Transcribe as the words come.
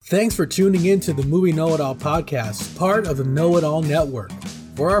Thanks for tuning in to the Movie Know-It-All podcast, part of the Know-It-All Network.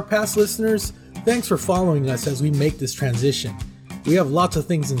 For our past listeners, thanks for following us as we make this transition. We have lots of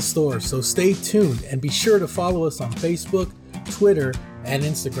things in store, so stay tuned and be sure to follow us on Facebook, Twitter, and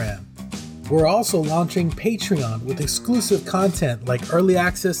Instagram. We're also launching Patreon with exclusive content like early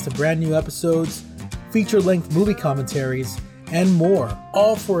access to brand new episodes, feature-length movie commentaries, and more,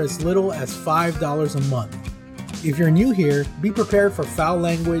 all for as little as $5 a month. If you're new here, be prepared for foul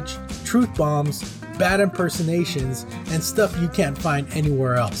language, truth bombs, bad impersonations, and stuff you can't find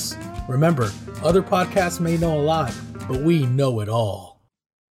anywhere else. Remember, other podcasts may know a lot, but we know it all.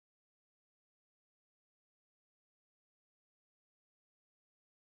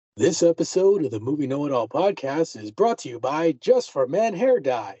 This episode of the Movie Know-It-All podcast is brought to you by Just for Men Hair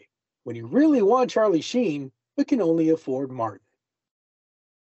Dye. When you really want Charlie Sheen, but can only afford Martin.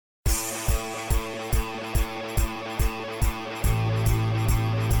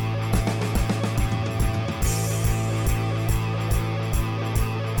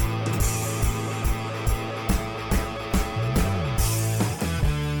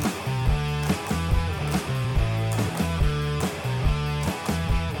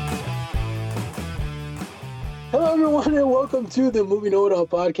 Hello, everyone, and welcome to the Movie Know-It-All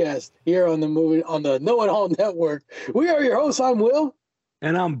podcast here on the Know-It-All Network. We are your hosts. I'm Will.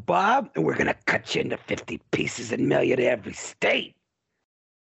 And I'm Bob, and we're going to cut you into 50 pieces and mail you to every state.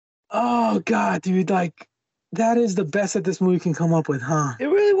 Oh, God, dude, that is the best that this movie can come up with, huh? It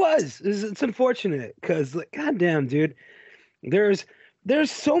really was. It's unfortunate, because, goddamn, dude, there's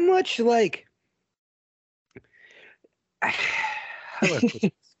so much, how do I put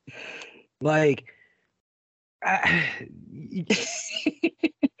this?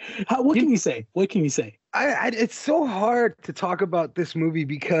 What can you say? What can you say? It's so hard to talk about this movie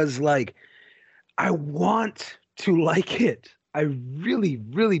because, I want to like it. I really,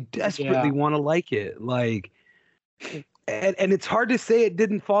 really desperately want to like it. And it's hard to say it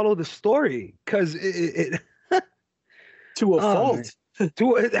didn't follow the story because it to a fault.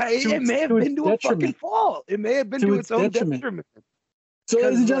 It may have been to a fucking fault. It may have been to its own detriment. So,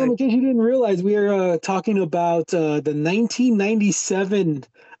 ladies and gentlemen, in case you didn't realize, we are talking about the 1997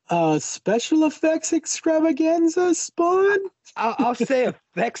 special effects extravaganza, Spawn. I'll say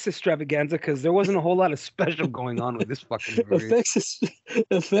effects extravaganza because there wasn't a whole lot of special going on with this fucking movie.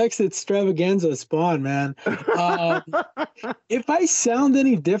 Effects extravaganza, Spawn, man. If I sound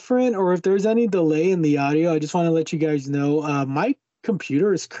any different or if there's any delay in the audio, I just want to let you guys know my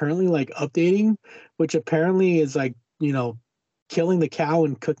computer is currently updating, which apparently is killing the cow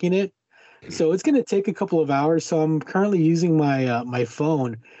and cooking it. So it's going to take a couple of hours. So I'm currently using my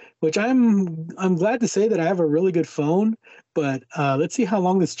phone, which I'm glad to say that I have a really good phone, but let's see how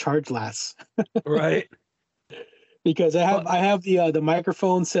long this charge lasts. Right. Because I have the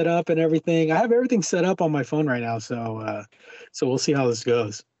microphone set up and everything. I have everything set up on my phone right now. So we'll see how this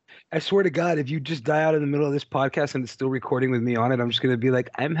goes. I swear to God, if you just die out in the middle of this podcast and it's still recording with me on it, I'm just going to be like,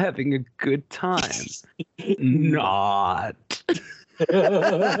 I'm having a good time. Not.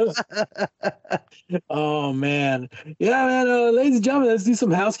 Oh, man. Yeah, man. Ladies and gentlemen, let's do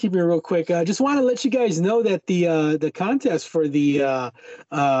some housekeeping real quick. I just want to let you guys know that the contest for the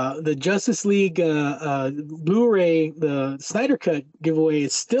Justice League Blu-ray, the Snyder Cut giveaway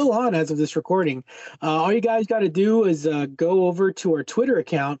is still on as of this recording. All you guys got to do is go over to our Twitter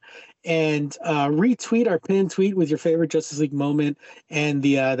account and retweet our pinned tweet with your favorite Justice League moment and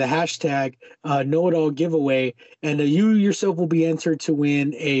the hashtag Know-It-All giveaway, and you yourself will be entered to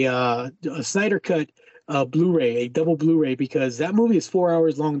win a Snyder Cut Blu-ray, a double Blu-ray, because that movie is 4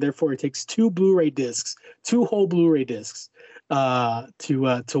 hours long. Therefore, it takes two whole Blu-ray discs to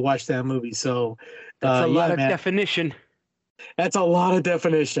watch that movie. So that's a lot of definition. That's a lot of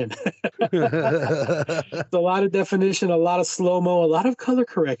definition. It's a lot of definition, a lot of slow-mo, a lot of color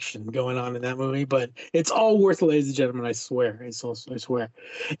correction going on in that movie, but it's all worth it, ladies and gentlemen. I swear. I swear.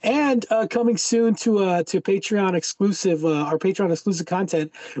 And coming soon to Patreon exclusive, our Patreon exclusive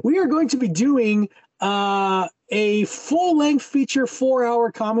content, we are going to be doing a full-length feature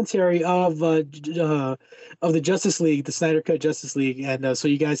 4-hour commentary of the Justice League, the Snyder Cut Justice League, and so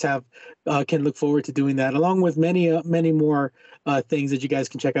you guys can look forward to doing that, along with many more things that you guys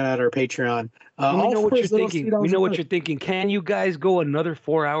can check out at our Patreon. We know what you're thinking. We know what you're thinking. Can you guys go another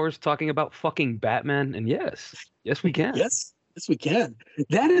 4 hours talking about fucking Batman? And yes, we can. Yes, we can.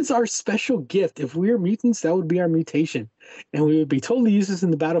 That is our special gift. If we are mutants, that would be our mutation, and we would be totally useless in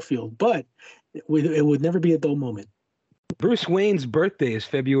the battlefield. But it would never be a dull moment. Bruce Wayne's birthday is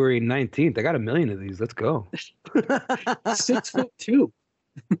February 19th. I got 1 million of these. Let's go. 6'2".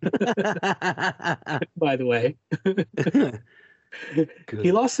 By the way.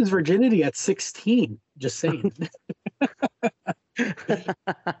 He lost his virginity at 16. Just saying. I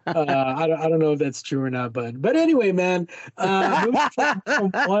don't know if that's true or not, but anyway, man, moving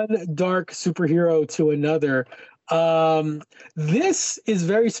from one dark superhero to another. This is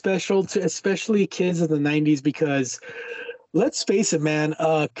very special to especially kids in the 90s because let's face it, man,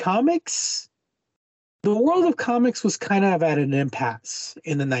 comics, the world of comics was kind of at an impasse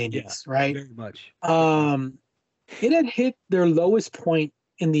in the 90s, right? Very much. It had hit their lowest point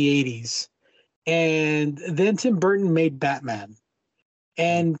in the 80s, and then Tim Burton made Batman.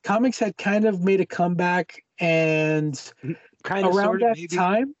 And comics had kind of made a comeback, and kind of around sort of, that maybe.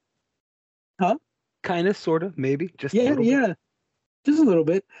 time, kind of sort of, maybe just just a little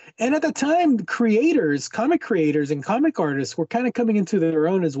bit. And at the time, comic creators and comic artists were kind of coming into their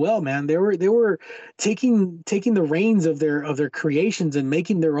own as well, man. They were taking the reins of their creations and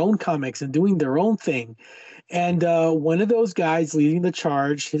making their own comics and doing their own thing. And one of those guys leading the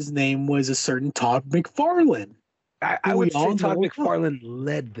charge, his name was a certain Todd McFarlane. I would say Todd McFarlane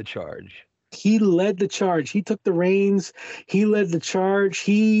led the charge. He led the charge. He took the reins. He led the charge.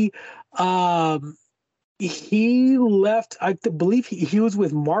 He left. I believe he was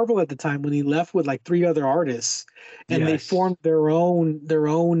with Marvel at the time when he left with like 3 other artists, and they formed their own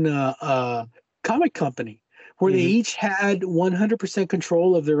comic company where they each had 100%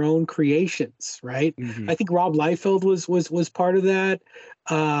 control of their own creations. Right. I think Rob Liefeld was part of that.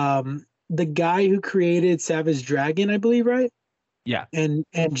 The guy who created Savage Dragon, I believe, right? Yeah. And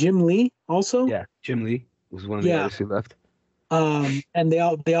Jim Lee also. Yeah, Jim Lee was one of the artists who left. And they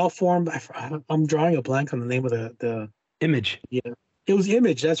all formed. I'm drawing a blank on the name of the Image. Yeah, it was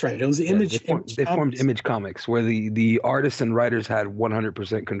Image. That's right. It was Image. They formed Image Comics, where the artists and writers had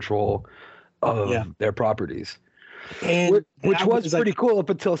 100% control of their properties, and which was pretty cool up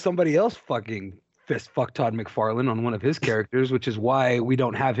until somebody else fucking fist fucked Todd McFarlane on one of his characters, which is why we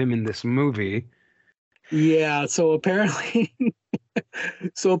don't have him in this movie. Yeah. So apparently,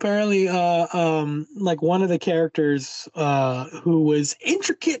 like one of the characters who was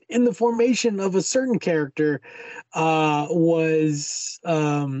intricate in the formation of a certain character was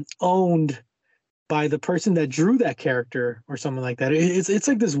owned by the person that drew that character or something like that. It's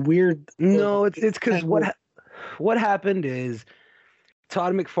like this weird. No, it's because what happened is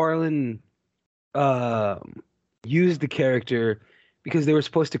Todd McFarlane used the character because they were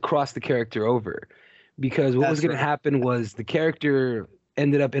supposed to cross the character over. Because what was going to happen was the character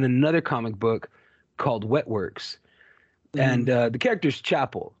ended up in another comic book called Wetworks. And the character's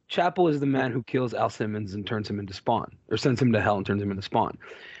Chapel. Chapel is the man who kills Al Simmons and turns him into Spawn, or sends him to hell and turns him into Spawn.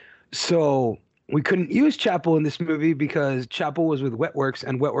 So we couldn't use Chapel in this movie because Chapel was with Wetworks,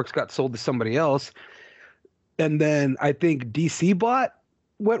 and Wetworks got sold to somebody else. And then I think DC bought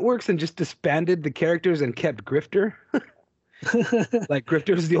Wetworks and just disbanded the characters and kept Grifter. Like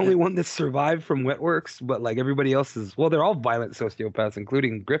Grifter is the only one that survived from Wetworks, but like everybody else is, well, they're all violent sociopaths,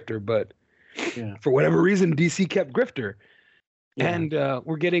 including Grifter, but for whatever reason, DC kept Grifter. And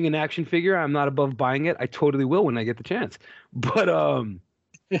we're getting an action figure. I'm not above buying it. I totally will when I get the chance. But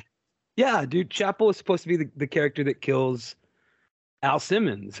yeah, dude, Chapel is supposed to be the character that kills Al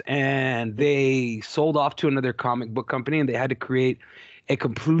Simmons, and they sold off to another comic book company, and they had to create a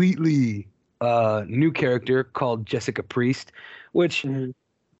completely new character called Jessica Priest, which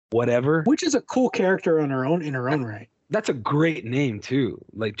whatever, which is a cool character in her own right. That's a great name too.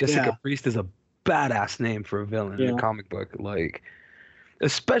 Like Jessica Priest is a badass name for a villain in a comic book, like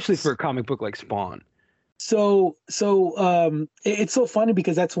especially for a comic book like Spawn. So it's so funny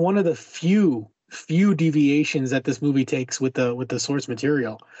because that's one of the few deviations that this movie takes with the source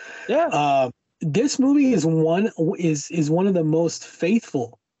material. This movie is one of the most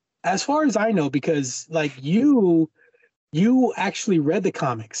faithful, as far as I know, because like you actually read the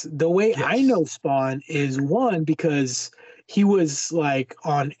comics. The way I know Spawn is one because he was like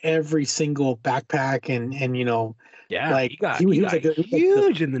on every single backpack and you know, like he was like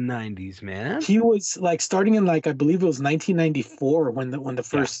huge in the 90s, man. He was like starting in like I believe it was 1994 when the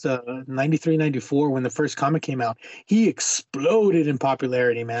first 93, 94 when the first comic came out. He exploded in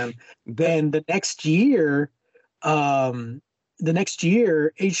popularity, man. And the next year HBO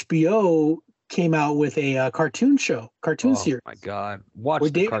came out with a cartoon series. Oh my god, watch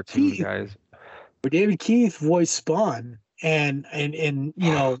the cartoon, guys. Where David Keith voiced Spawn, and you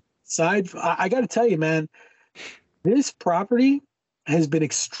know, I got to tell you, man, this property has been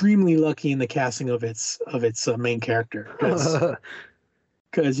extremely lucky in the casting of its main character.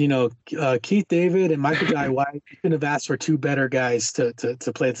 Because you know, Keith David and Michael Jai White couldn't have asked for two better guys to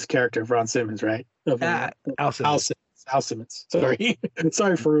play this character of Ron Simmons, right? Al Simmons. Al Simmons. Sorry,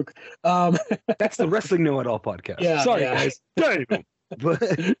 sorry, Farouk. That's the Wrestling Know It All podcast. Yeah, sorry, yeah. guys. Damn. But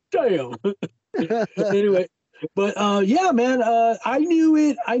Damn. Anyway, but yeah, man, I knew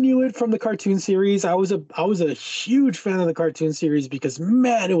it from the cartoon series. I was a huge fan of the cartoon series because,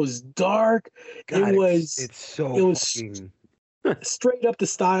 man, it was dark. God, It's so it was fucking straight up the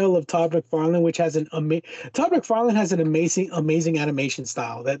style of Todd McFarlane, which has Todd McFarlane has an amazing animation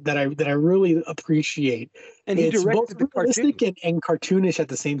style that I really appreciate. And he it's directed both the realistic cartoon. and cartoonish at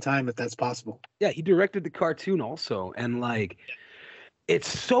the same time, if that's possible. Yeah, he directed the cartoon also, and like, it's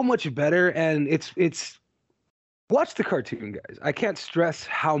so much better. And it's watch the cartoon, guys. I can't stress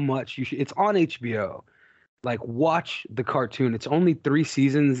how much you should. It's on HBO. Like, watch the cartoon. It's only 3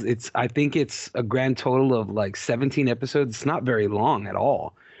 seasons. I think it's a grand total of like 17 episodes. It's not very long at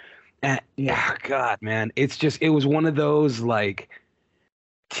all. And God, man, it was one of those like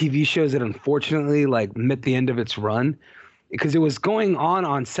TV shows that unfortunately like met the end of its run because it was going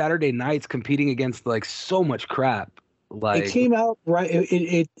on Saturday nights competing against like so much crap. Like, it came out right.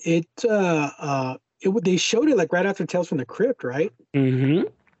 They showed it like right after Tales from the Crypt, right? Mm-hmm.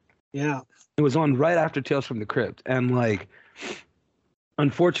 Yeah. It was on right after Tales from the Crypt. And like,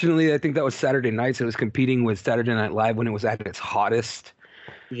 unfortunately, I think that was Saturday nights. It was competing with Saturday Night Live when it was at its hottest.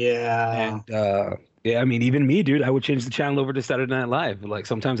 Yeah. And yeah, I mean, even me, dude, I would change the channel over to Saturday Night Live. Like,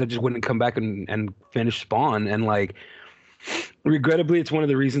 sometimes I just wouldn't come back and finish Spawn. And like, regrettably, it's one of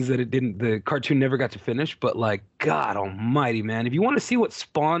the reasons that the cartoon never got to finish. But like, God almighty, man, if you want to see what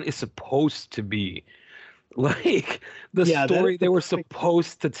Spawn is supposed to be, like the story they were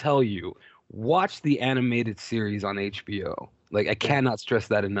supposed to tell you, watch the animated series on HBO. Like, I cannot stress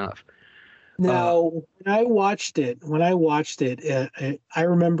that enough. Now, when I watched it, I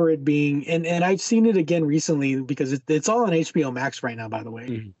remember it being, and I've seen it again recently because it's all on HBO Max right now, by the way.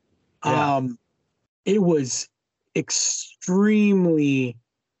 Mm-hmm. Yeah. It was extremely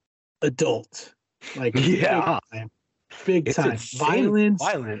adult, like big time. Violent.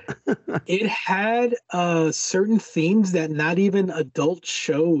 It had certain themes that not even adult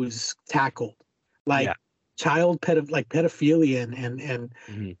shows tackled, like pedophilia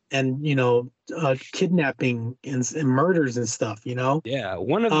and kidnapping and murders and stuff. Yeah,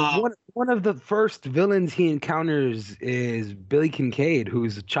 one of the first villains he encounters is Billy Kincaid,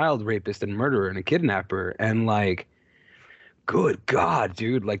 who's a child rapist and murderer and a kidnapper. And like, good God,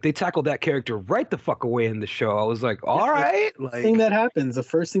 dude, like they tackled that character right the fuck away in the show. I was like, all right. The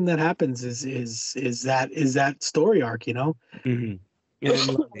first thing that happens is that story arc, Mm-hmm.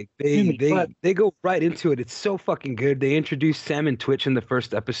 And like they go right into it. It's so fucking good. They introduce Sam and Twitch in the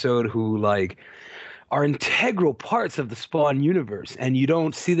first episode, who like are integral parts of the Spawn universe, and you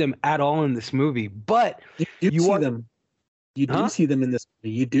don't see them at all in this movie. But you see them. You do see them in this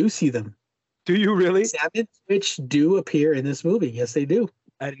movie. You do see them. Do you really? Sam and Twitch do appear in this movie. Yes, they do.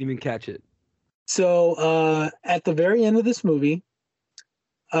 I didn't even catch it. So at the very end of this movie,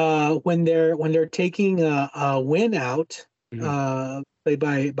 when they're taking Win out, played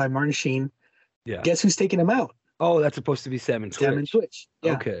by Martin Sheen, guess who's taking him out? Oh, that's supposed to be Sam and Twitch. Sam and Twitch.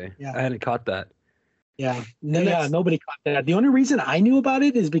 Yeah. Okay. Yeah. I hadn't caught that. Yeah. Nobody caught that. The only reason I knew about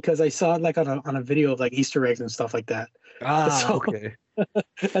it is because I saw it like on a video of like Easter eggs and stuff like that. Okay.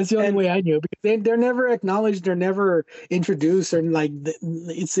 That's the only way I knew, because they're never acknowledged, they're never introduced, or like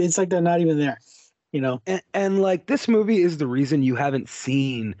it's like they're not even there, And like, this movie is the reason you haven't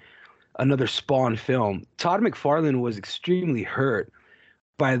seen another Spawn film. Todd McFarlane was extremely hurt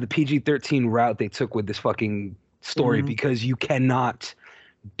by the PG-13 route they took with this fucking story, because you cannot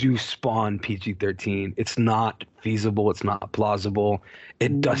do Spawn PG-13. It's not feasible. It's not plausible.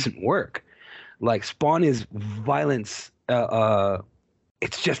 It doesn't work. Like, Spawn is violence.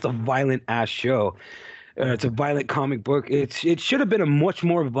 It's just a violent ass show. It's a violent comic book. It should have been a much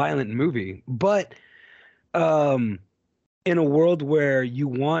more violent movie. But in a world where you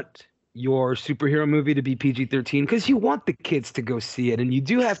want your superhero movie to be PG-13, because you want the kids to go see it, and you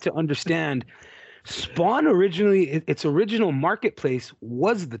do have to understand, Spawn originally, its original marketplace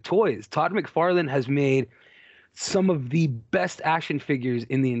was the toys. Todd McFarlane has made some of the best action figures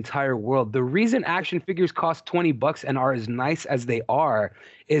in the entire world. The reason action figures cost $20 and are as nice as they are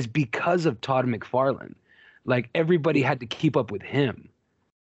is because of Todd McFarlane. Like, everybody had to keep up with him.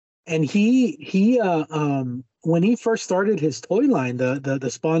 And he when he first started his toy line, the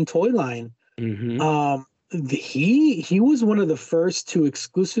Spawn toy line, he was one of the first to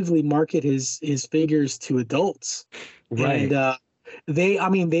exclusively market his figures to adults. Right. And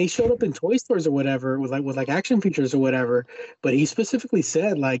they showed up in toy stores or whatever with like action features or whatever, but he specifically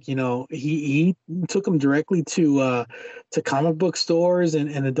said, like, he took them directly to comic book stores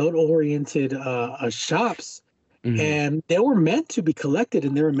and adult oriented shops, and they were meant to be collected,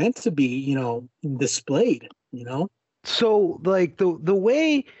 and they were meant to be, you know, displayed, you know. So like the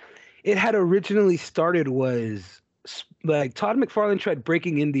way it had originally started was like Todd McFarlane tried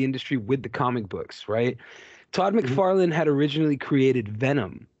breaking in the industry with the comic books, right? Todd McFarlane had originally created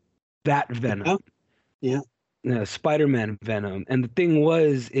Venom, that Venom. Yeah. Spider-Man Venom. And the thing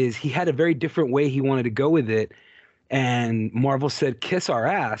is he had a very different way he wanted to go with it. And Marvel said, kiss our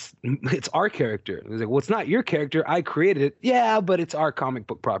ass. It's our character. It was like, well, it's not your character. I created it. Yeah, but it's our comic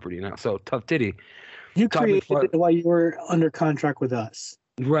book property now. So tough titty. You created it while you were under contract with us.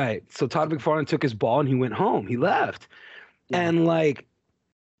 Right. So Todd McFarlane took his ball and he went home. He left. Yeah. And like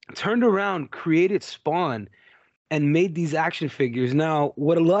turned around, created Spawn, and made these action figures. Now,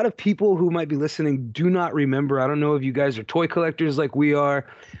 what a lot of people who might be listening do not remember, I don't know if you guys are toy collectors like we are.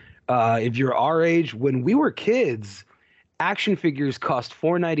 If you're our age, when we were kids, action figures cost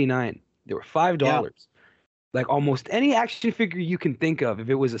 $4.99. They were $5. Yeah. Like almost any action figure you can think of. If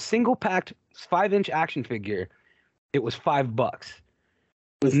it was a single packed 5-inch action figure, it was $5.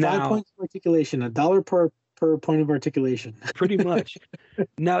 With 5 points of articulation, $1 per point of articulation. Pretty much.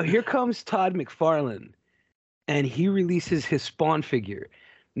 Now here comes Todd McFarlane, and he releases his Spawn figure.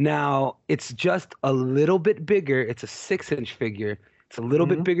 Now it's just a little bit bigger. It's a 6-inch figure. It's a little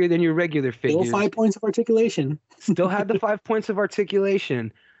bit bigger than your regular figure. Still 5 points of articulation. Still had the 5 points of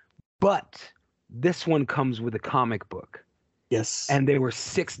articulation, but this one comes with a comic book. Yes. And they were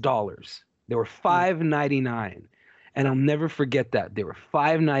 $6. They were $5.99. And I'll never forget that. They were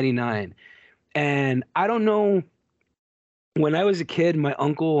 $5.99. And I don't know, when I was a kid, my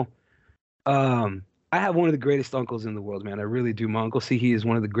uncle, I have one of the greatest uncles in the world, man. I really do. My Uncle Sihi is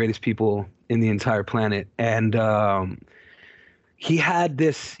one of the greatest people in the entire planet. And he had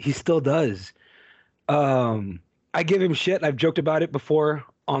this, he still does. I give him shit. I've joked about it before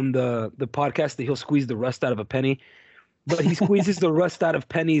on the podcast that he'll squeeze the rust out of a penny. But he squeezes the rust out of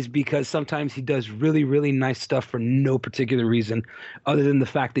pennies because sometimes he does really, really nice stuff for no particular reason other than the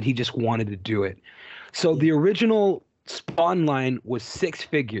fact that he just wanted to do it. So the original Spawn line was 6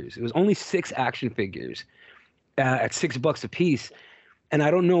 figures. It was only 6 action figures at $6 a piece. And I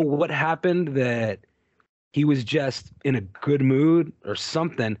don't know what happened, that he was just in a good mood or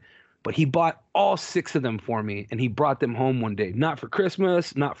something, but he bought all 6 of them for me, and he brought them home one day. Not for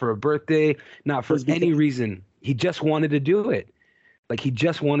Christmas, not for a birthday, not for any reason. He just wanted to do it. Like, he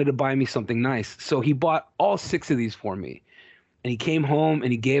just wanted to buy me something nice. So he bought all 6 of these for me. And he came home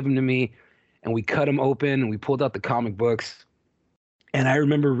and he gave them to me, and we cut them open and we pulled out the comic books. And I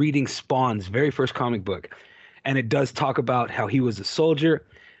remember reading Spawn's very first comic book. And it does talk about how he was a soldier,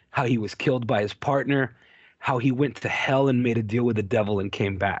 how he was killed by his partner, how he went to hell and made a deal with the devil and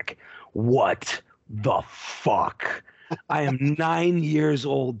came back. What the fuck? I am 9 years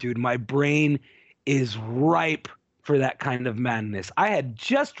old, dude. My brain is ripe for that kind of madness. I had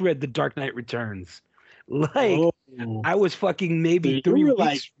just read The Dark Knight Returns. Like, I was fucking maybe dude, 3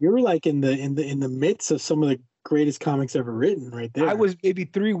 weeks. You were like in the midst of some of the greatest comics ever written, right there. I was maybe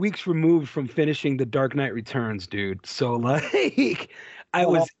 3 weeks removed from finishing The Dark Knight Returns, dude. So like, I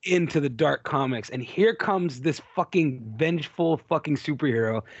was into the dark comics, and here comes this fucking vengeful fucking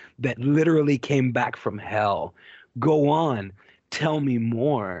superhero that literally came back from hell. Go on, tell me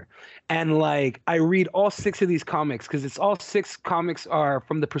more. And like, I read all 6 of these comics because it's all 6 comics are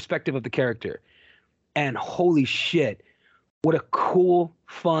from the perspective of the character. And holy shit, what a cool,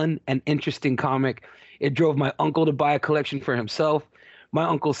 fun, and interesting comic. It drove my uncle to buy a collection for himself. My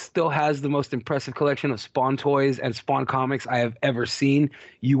uncle still has the most impressive collection of Spawn toys and Spawn comics I have ever seen.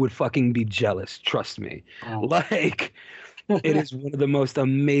 You would fucking be jealous, trust me. Oh. Like, it is one of the most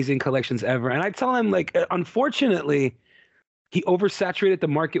amazing collections ever. And I tell him, like, unfortunately, he oversaturated the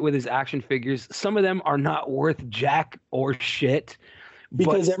market with his action figures. Some of them are not worth jack or shit.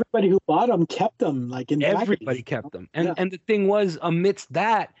 Because everybody who bought them kept them, like, in everybody kept them. And and the thing was, amidst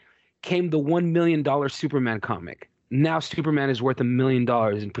that came the $1 million Superman comic. Now Superman is worth $1 million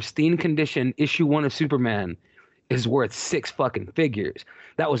in pristine condition. Issue 1 of Superman is worth 6 fucking figures.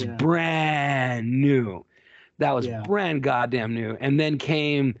 That was brand new. That was brand goddamn new. And then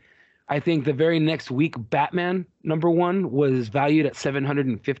came, I think the very next week, Batman #1 was valued at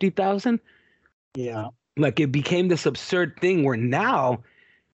 $750,000. Yeah. Like, it became this absurd thing where now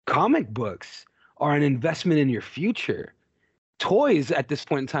comic books are an investment in your future. Toys at this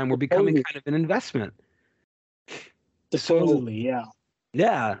point in time were becoming kind of an investment. Supposedly,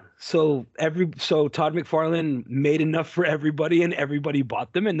 yeah. So Todd McFarlane made enough for everybody, and everybody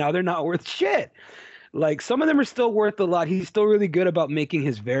bought them, and now they're not worth shit. Like, some of them are still worth a lot. He's still really good about making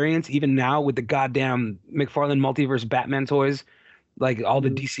his variants, even now with the goddamn McFarlane Multiverse Batman toys, like all the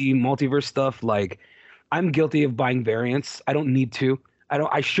DC Multiverse stuff. Like, I'm guilty of buying variants. I don't need to.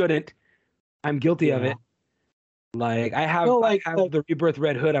 I shouldn't. I'm guilty of it. Like I have the Rebirth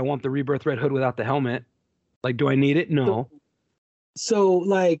Red Hood. I want the Rebirth Red Hood without the helmet. Like, do I need it? No. So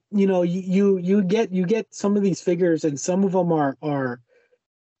like, you get some of these figures, and some of them are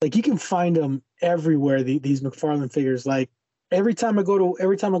like, you can find them everywhere. These McFarlane figures, like every time I go to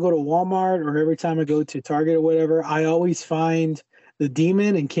Walmart, or every time I go to Target or whatever, I always find the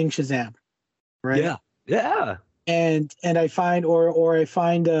Demon and King Shazam, right? Yeah. And I find I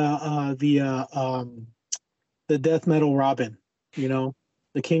find the Death Metal Robin, the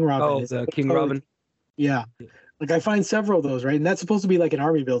King Robin. Oh, the King Robin. Yeah, like I find several of those, right? And that's supposed to be like an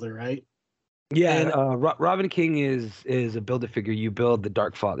army builder, right? Yeah, and Robin King is a build-a-figure. You build the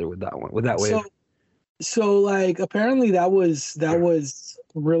Dark Father with that one, with that wave. So like apparently that was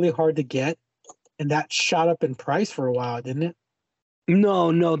really hard to get, and that shot up in price for a while, didn't it?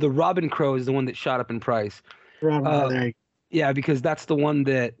 No, the Robin Crow is the one that shot up in price. Yeah, because that's the one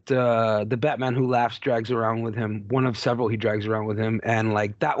that the Batman Who Laughs drags around with him. One of several he drags around with him, and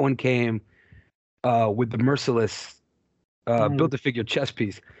like that one came with the Merciless build-a-figure chess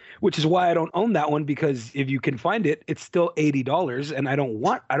piece, which is why I don't own that one, because if you can find it, it's still $80, and I don't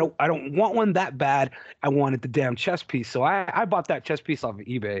want one that bad. I wanted the damn chess piece, so I bought that chess piece off of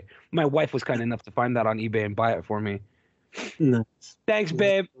eBay. My wife was kind enough to find that on eBay and buy it for me. Nice. Thanks,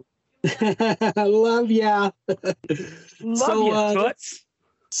 babe. Love ya. Toots.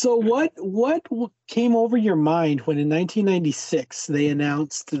 So what came over your mind when in 1996 they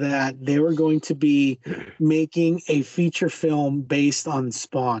announced that they were going to be making a feature film based on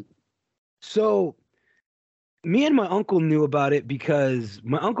Spawn? So me and my uncle knew about it because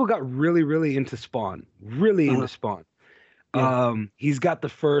my uncle got really, really into Spawn. Into Spawn. Yeah. He's got the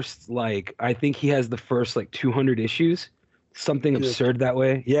first, like, I think he has the first like 200 issues. Something absurd that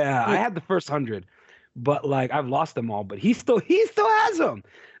way. Yeah, I had the first 100, but like I've lost them all. But he still has them,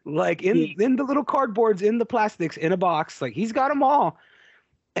 like in the little cardboards, in the plastics, in a box. Like he's got them all,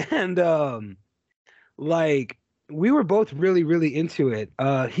 and like we were both really, really into it.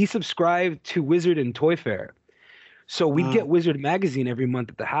 He subscribed to Wizard and Toy Fair, so we'd get Wizard magazine every month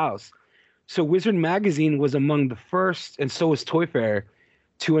at the house. So Wizard magazine was among the first, and so was Toy Fair,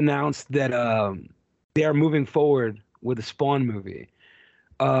 to announce that they are moving forward with a Spawn movie.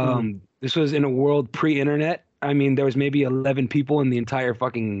 This was in a world pre-internet. I mean, there was maybe 11 people in the entire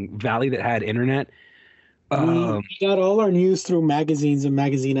fucking valley that had internet. We got all our news through magazines and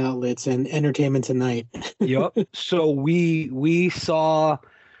magazine outlets and Entertainment Tonight. Yep. So we saw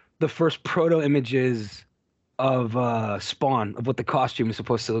the first proto images of Spawn, of what the costume is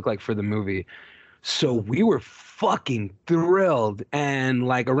supposed to look like for the movie. So we were fucking thrilled. And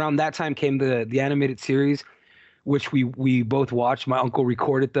like around that time came the animated series, which we both watched. My uncle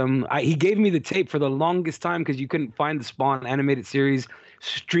recorded them. He gave me the tape for the longest time because you couldn't find the Spawn animated series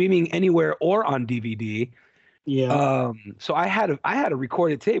streaming anywhere or on DVD. Yeah. So I had a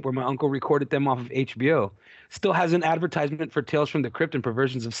recorded tape where my uncle recorded them off of HBO. Still has an advertisement for Tales from the Crypt and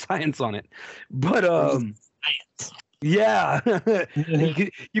Perversions of Science on it. But yeah,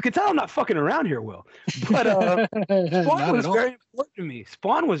 you can tell I'm not fucking around here, Will. But Spawn was very important to me.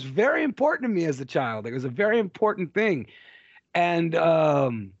 Spawn was very important to me as a child. It was a very important thing. And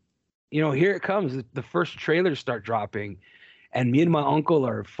here it comes. The first trailers start dropping, and me and my uncle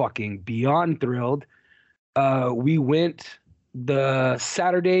are fucking beyond thrilled. We went the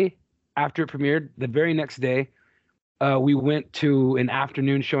Saturday after it premiered. The very next day, we went to an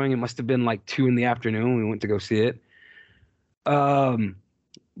afternoon showing. It must have been like 2 p.m. We went to go see it.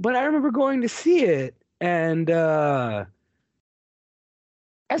 But I remember going to see it, and as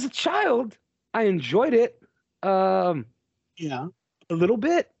a child, I enjoyed it. Yeah, a little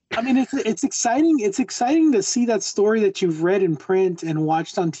bit. I mean, it's exciting. It's exciting to see that story that you've read in print and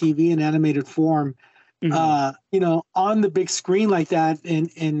watched on TV in animated form. On the big screen like that,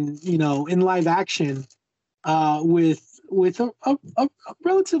 and in live action, with a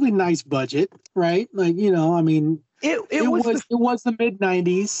relatively nice budget, right? Like, I mean, it was the mid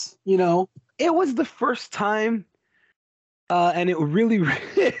 90s, It was the first time, and it really,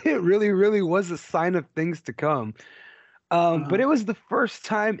 really was a sign of things to come. But it was the first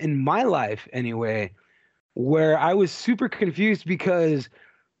time in my life, anyway, where I was super confused because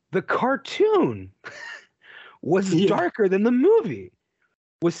the cartoon was darker than the movie,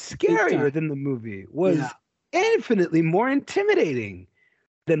 was scarier than the movie, was infinitely more intimidating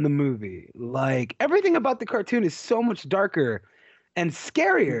than the movie. Like, everything about the cartoon is so much darker and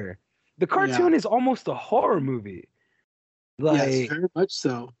scarier. The cartoon is almost a horror movie. Yes, very much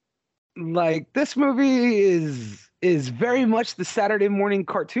so. Like this movie is very much the Saturday morning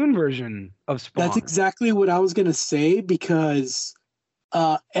cartoon version of Spawn. That's exactly what I was gonna say, because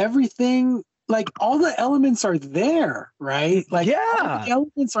everything, like all the elements are there, right? Like all the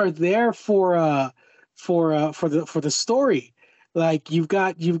elements are there for the story. Like you've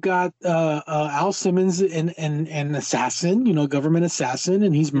got Al Simmons, an assassin, government assassin,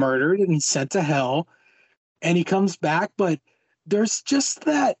 and he's murdered and he's sent to hell, and he comes back, but there's just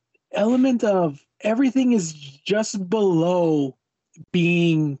that element of everything is just below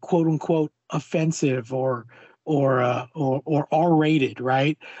being quote unquote offensive or R-rated,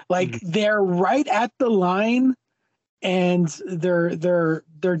 right? Like they're right at the line, and they're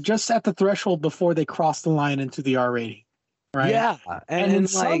just at the threshold before they cross the line into the R rating, right? Yeah, and in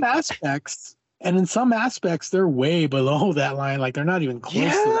some aspects, they're way below that line. Like they're not even close.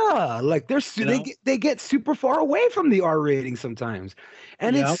 Yeah, like they get super far away from the R rating sometimes,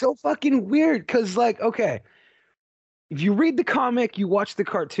 and it's so fucking weird because, like, okay, if you read the comic, you watch the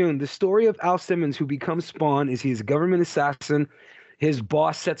cartoon, the story of Al Simmons, who becomes Spawn, is he's a government assassin. His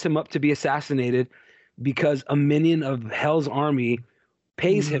boss sets him up to be assassinated because a minion of Hell's army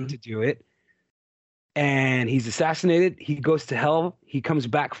pays him to do it. And he's assassinated. He goes to Hell. He comes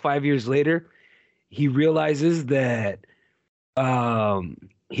back 5 years later. He realizes that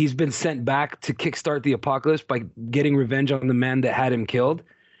he's been sent back to kickstart the apocalypse by getting revenge on the man that had him killed.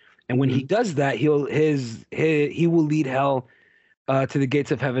 And when he does that, he will lead Hell to the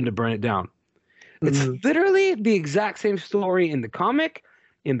gates of heaven to burn it down. It's literally the exact same story in the comic,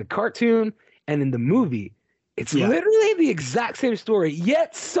 in the cartoon, and in the movie. It's literally the exact same story.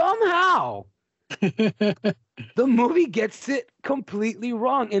 Yet somehow the movie gets it completely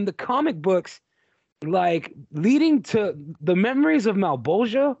wrong. In the comic books, like leading to the memories of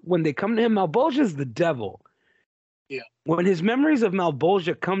Malebolgia, when they come to him, Malebolgia's the devil. Yeah. When his memories of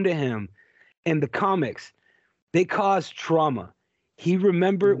Malebolgia come to him in the comics, they cause trauma.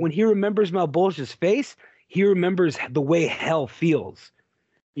 When he remembers Malebolgia's face, he remembers the way Hell feels.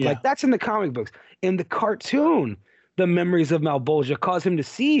 Yeah. Like that's in the comic books. In the cartoon, the memories of Malebolgia cause him to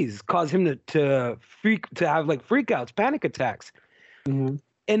seize, cause him to have like freakouts, panic attacks. And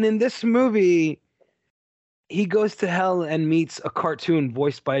in this movie, he goes to Hell and meets a cartoon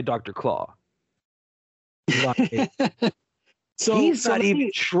voiced by Dr. Claw. Like, he's not even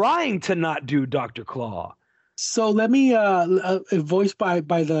trying to not do Dr. Claw. So let me voiced by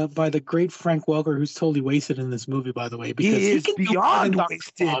the great Frank Welker, who's totally wasted in this movie, by the way, because he is beyond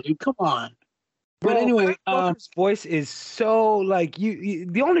wasted. Claw, dude, come on. Bro, but anyway, Welker's voice is so like you.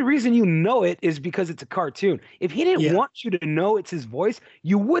 The only reason you know it is because it's a cartoon. If he didn't want you to know it's his voice,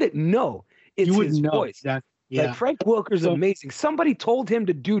 you wouldn't know it's his voice. Exactly. Yeah. Like Frank Welker's amazing. Somebody told him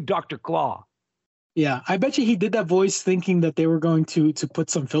to do Dr. Claw. Yeah, I bet you he did that voice thinking that they were going to put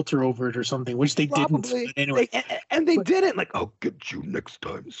some filter over it or something, which they didn't. But anyway, they didn't. Like, I'll get you next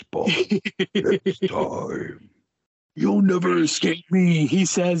time, Spawn. Next time, you'll never escape me, he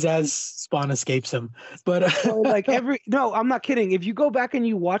says as Spawn escapes him. But like no, I'm not kidding. If you go back and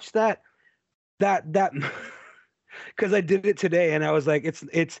you watch that, because I did it today, and I was like, I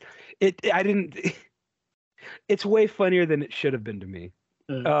didn't. It's way funnier than it should have been to me.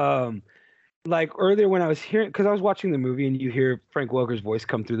 Like earlier when I was hearing, because I was watching the movie and you hear Frank Welker's voice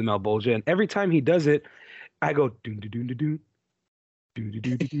come through the Malebolgia, and every time he does it, I go doon doon doon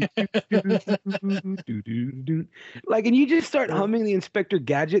doon, like, and you just start humming the Inspector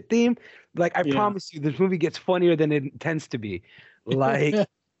Gadget theme. Like, I promise you, this movie gets funnier than it intends to be. Like,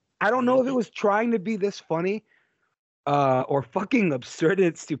 I don't know if it was trying to be this funny, or fucking absurd in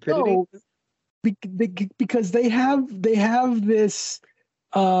its stupidity. No, because they have this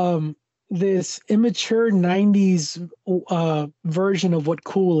this immature 90s version of what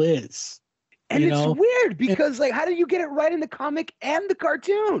cool is. And it's weird because, like, how do you get it right in the comic and the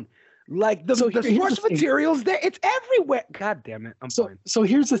cartoon? Like, the source materials there, it's everywhere. God damn it. I'm fine. So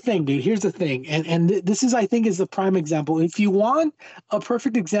here's the thing, dude. Here's the thing. And this is, I think, is the prime example. If you want a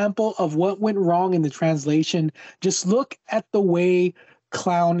perfect example of what went wrong in the translation, just look at the way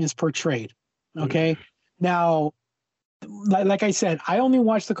Clown is portrayed. Okay? Now, like I said, I only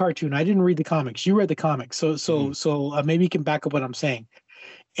watched the cartoon. I didn't read the comics. You read the comics, so maybe you can back up what I'm saying.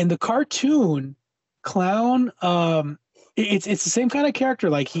 In the cartoon, Clown, it's the same kind of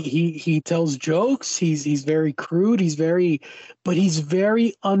character. Like he tells jokes. He's very crude. He's very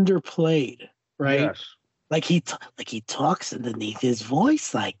underplayed, right? Yes. Like he talks underneath his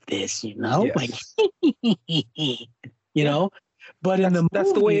voice like this, Yes. Like But in the movie,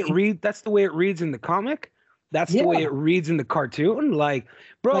 that's the way it reads. That's the way it reads in the comic. That's the way it reads in the cartoon. Like,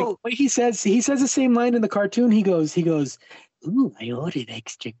 bro, like he says the same line in the cartoon. He goes, Ooh, I ordered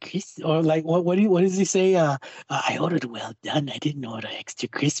extra crispy. Or like, what does he say? I ordered well done. I didn't order extra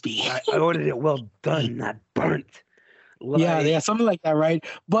crispy. I ordered it well done, not burnt. Yeah, something like that, right?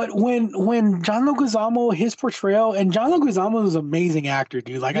 But when John Leguizamo, his portrayal, and John Leguizamo is an amazing actor,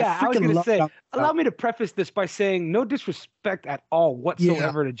 dude. Like, yeah, I was freaking gonna love say. John Allow me to preface this by saying no disrespect at all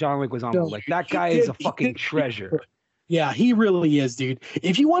whatsoever to John Leguizamo. No, Like that guy he is a did- fucking treasure. Yeah, he really is, dude.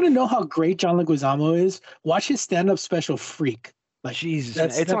 If you want to know how great John Leguizamo is, watch his stand-up special, Freak. Like, Jesus,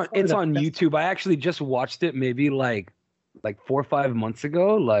 man. It's on YouTube. I actually just watched it maybe like 4 or 5 months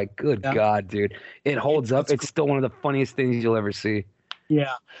ago. Like, good God, dude, it holds up. It's still one of the funniest things you'll ever see.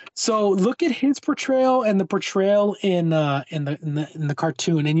 Yeah. So look at his portrayal and the portrayal in the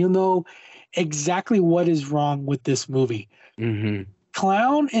cartoon, and you'll know exactly what is wrong with this movie. Mm-hmm.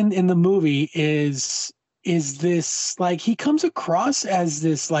 Clown in the movie is this, like, he comes across as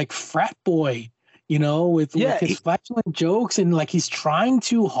this like frat boy, with his flatulent jokes, and like he's trying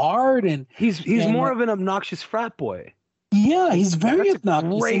too hard, and he's more of an obnoxious frat boy. Yeah, he's very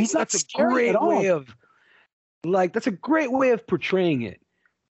obnoxious. He's not scary at all. That's a great way of portraying it.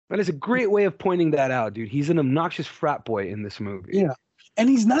 That is a great way of pointing that out, dude. He's an obnoxious frat boy in this movie. Yeah, and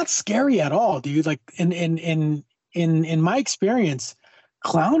he's not scary at all, dude. Like in my experience,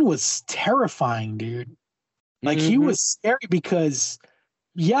 Clown was terrifying, dude. Like he was scary because,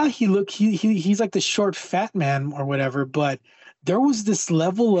 he's like the short fat man or whatever, but there was this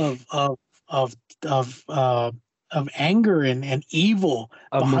level of anger and evil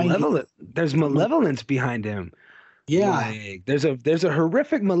behind him. There's malevolence behind him. Yeah, like, there's a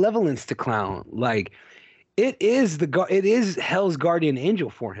horrific malevolence to Clown. Like, it is Hell's guardian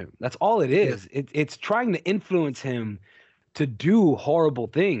angel for him. That's all it is. Yeah. It's trying to influence him to do horrible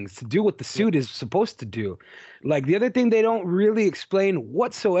things, to do what the suit is supposed to do. Like, the other thing they don't really explain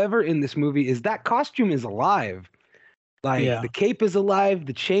whatsoever in this movie is that costume is alive. Like, the cape is alive,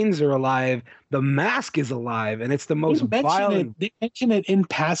 the chains are alive, the mask is alive, and it's the most violent. They mention it in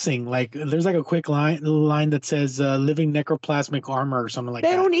passing. Like, there's like a quick line that says living necroplasmic armor or something like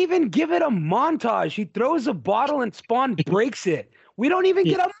that. They don't even give it a montage. He throws a bottle and Spawn breaks it. We don't even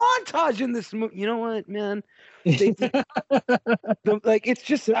get a montage in this movie. You know what, man? It's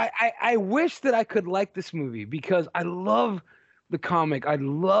just, I wish that I could like this movie because I love the comic. I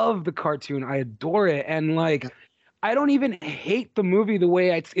love the cartoon. I adore it. And like, I don't even hate the movie the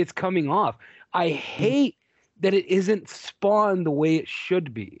way it's coming off. I hate that it isn't Spawn the way it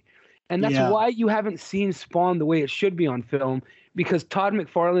should be. And that's why you haven't seen Spawn the way it should be on film, because Todd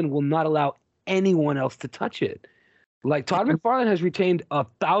McFarlane will not allow anyone else to touch it. Like, Todd McFarlane has retained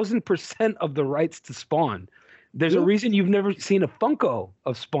 1,000% of the rights to Spawn. There's a reason you've never seen a Funko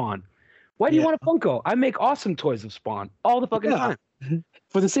of Spawn. Why do you want a Funko? I make awesome toys of Spawn all the fucking time.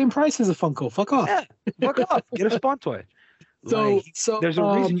 For the same price as a Funko. Fuck off. Yeah, fuck off. Get a Spawn toy. So there's a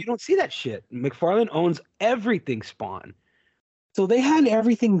reason you don't see that shit. McFarlane owns everything Spawn. So they had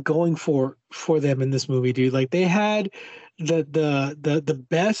everything going for them in this movie, dude. Like, they had the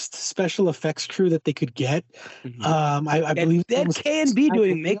best special effects crew that they could get. I believe Dead K&B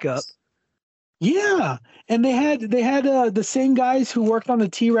doing makeup. Yeah, and they had the same guys who worked on the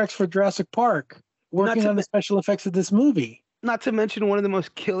T-Rex for Jurassic Park working on the special effects of this movie. Not to mention one of the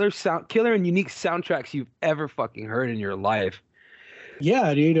most killer and unique soundtracks you've ever fucking heard in your life.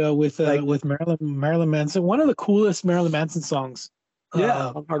 Yeah, dude, with Marilyn Manson, one of the coolest Marilyn Manson songs.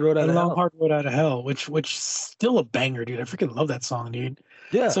 Long Hard Road Out of Hell, which still a banger, dude. I freaking love that song, dude.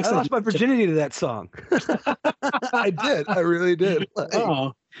 Yeah, I lost my virginity to that song. I did. I really did.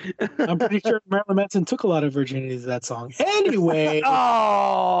 Oh, I'm pretty sure Marilyn Manson took a lot of virginity to that song. Anyway.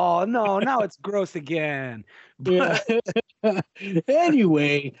 Oh, no, now it's gross again. Yeah.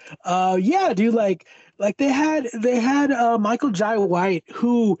 Anyway, dude, like they had Michael Jai White,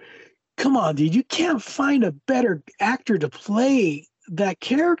 who, come on, dude, you can't find a better actor to play that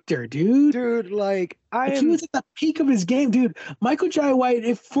character, dude. Dude, like, he was at the peak of his game, dude. Michael Jai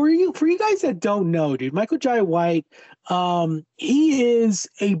White, for you guys that don't know, dude, Michael Jai White, he is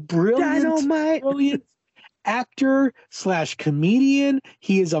a brilliant actor / comedian.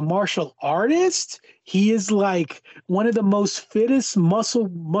 He is a martial artist. He is like one of the most fittest muscle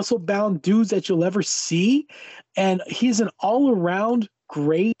bound dudes that you'll ever see, and he's an all around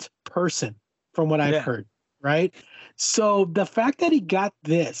great person from what I've heard, right? So the fact that he got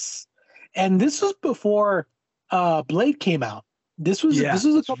this, and this was before Blade came out. This was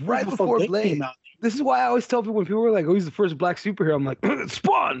right before Blade came out. This is why I always tell people, when people are like, "Oh, he's the first black superhero," I'm like,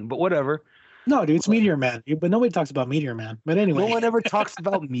 "Spawn," but whatever. No, dude, it's Meteor Man. But nobody talks about Meteor Man. But anyway, no one ever talks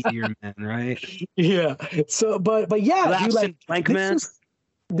about Meteor Man, right? Yeah. So, but yeah, dude, like, Blank Man.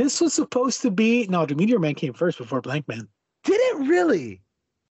 This was supposed to be the Meteor Man came first before Blank Man. Did it really?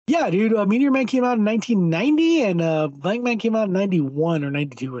 Yeah, dude. Meteor Man came out in 1990, and Blank Man came out in 91 or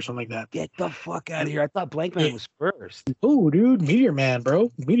 92 or something like that. Get the fuck out of here! I thought Blank Man was first. Oh, dude, Meteor Man,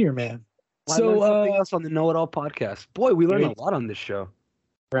 bro, Meteor Man. Well, I learned something else on the Know It All podcast. Boy, we learn a lot on this show.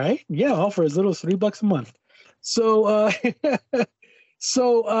 Right? Yeah, all for as little as $3 a month. So,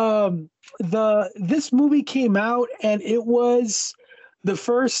 this movie came out, and it was the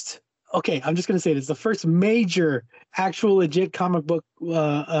first. Okay, I'm just gonna say this: the first major, actual, legit comic book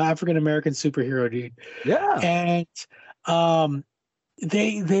African American superhero, dude. Yeah, and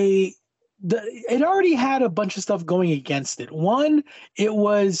it already had a bunch of stuff going against it. One, it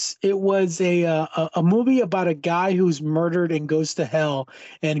was a movie about a guy who's murdered and goes to hell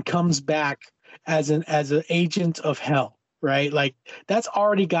and comes back as an agent of hell. Right, like that's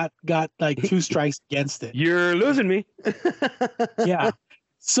already got like 2 strikes against it. You're losing me. Yeah.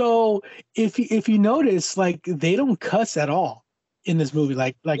 So if you notice, like they don't cuss at all in this movie.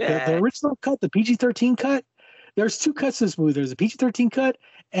 Like the original cut, the PG-13 cut. There's 2 cuts in this movie. There's a PG-13 cut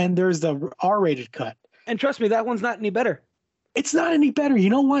and there's the R-rated cut. And trust me, that one's not any better. It's not any better. You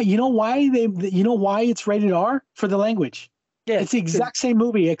know why? You know why it's rated R? For the language. Yeah, it's the exact same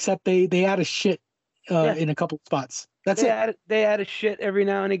movie except they add a shit in a couple of spots. That's it. They add a shit every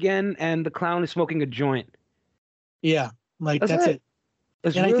now and again, and the clown is smoking a joint. Yeah, like that's it.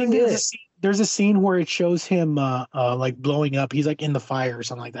 That's and really I think there's a scene where it shows him like blowing up. He's like in the fire or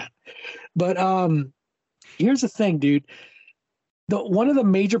something like that. But here's the thing, dude. One of the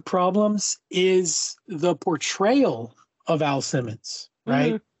major problems is the portrayal of Al Simmons,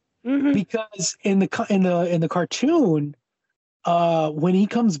 right? Mm-hmm. Because in the cartoon, when he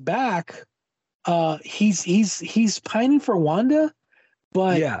comes back, he's pining for Wanda,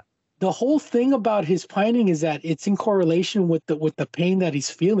 but the whole thing about his pining is that it's in correlation with the pain that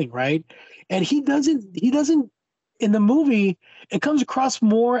he's feeling, right? And he doesn't in the movie, it comes across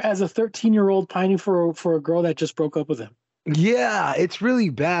more as a 13-year-old pining for a girl that just broke up with him. Yeah, it's really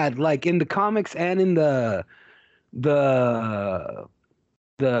bad. Like in the comics and in the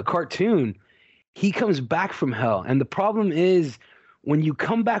cartoon, he comes back from hell. And the problem is when you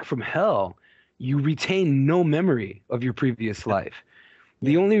come back from hell, you retain no memory of your previous life.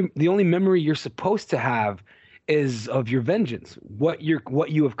 The only memory you're supposed to have is of your vengeance, what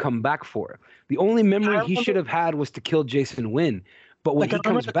you have come back for. The only memory he should have had was to kill Jason Wynn. But when he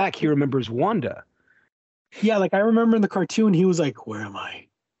comes back, he remembers Wanda. Yeah, like I remember in the cartoon, he was like, "Where am I?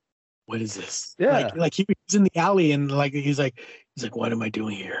 What is this?" Yeah, like he was in the alley and like he's like, "What am I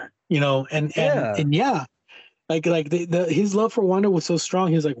doing here?" You know, and like his love for Wanda was so strong.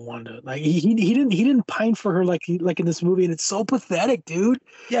 He was like, Wanda, like he didn't pine for her like in this movie, and it's so pathetic, dude.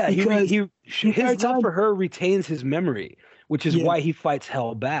 Yeah, his love for her retains his memory, which is why he fights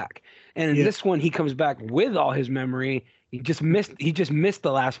hell back. And in this one, he comes back with all his memory. He just missed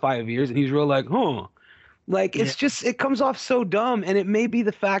the last 5 years, and he's real like, huh. Like it comes off so dumb, and it may be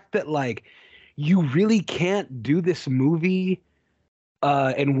the fact that like you really can't do this movie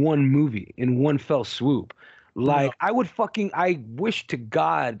in one fell swoop. Like I wish to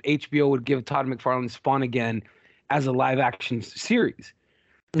God HBO would give Todd McFarlane Spawn again as a live action series,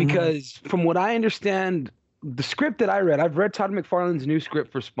 because from what I understand, the script that I read, I've read Todd McFarlane's new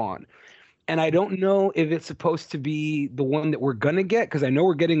script for Spawn, and I don't know if it's supposed to be the one that we're gonna get, because I know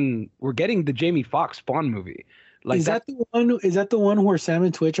we're getting the Jamie Foxx Spawn movie. Like is that the one where Sam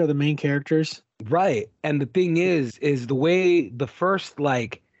and Twitch are the main characters? Right. And the thing is the way the first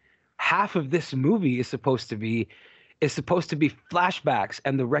like half of this movie is supposed to be flashbacks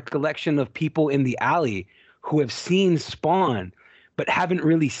and the recollection of people in the alley who have seen Spawn but haven't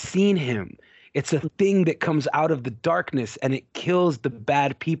really seen him. It's a thing that comes out of the darkness and it kills the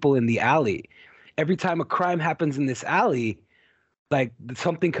bad people in the alley. Every time a crime happens in this alley, like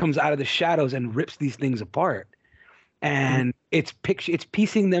something comes out of the shadows and rips these things apart. And it's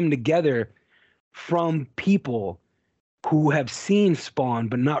piecing them together from people who have seen Spawn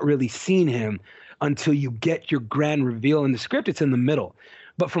but not really seen him until you get your grand reveal in the script. It's in the middle.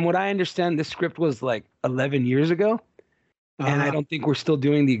 But from what I understand, this script was like 11 years ago. And I don't think we're still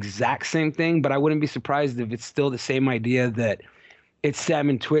doing the exact same thing, but I wouldn't be surprised if it's still the same idea that it's Sam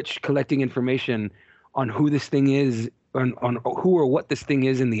and Twitch collecting information on who this thing is, on who or what this thing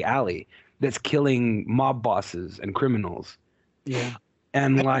is in the alley that's killing mob bosses and criminals. Yeah.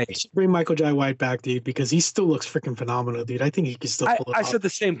 And I should bring Michael Jai White back, dude, because he still looks freaking phenomenal, dude. I think he can still pull it off. I said the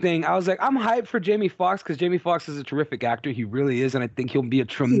same thing. I was like, I'm hyped for Jamie Foxx because Jamie Foxx is a terrific actor. He really is, and I think he'll be a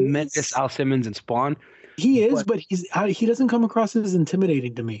tremendous Al Simmons in Spawn. He is, but he doesn't come across as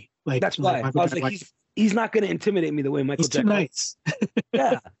intimidating to me. Like that's why I was like, he's not going to intimidate me the way Michael Jai. He's too nice.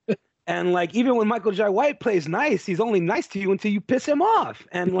 Yeah, And like, even when Michael Jai White plays nice, he's only nice to you until you piss him off.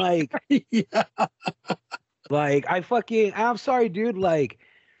 And like, Yeah. like I'm sorry, dude. Like,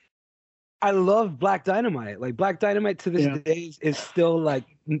 I love Black Dynamite. Like, Black Dynamite to this day is still like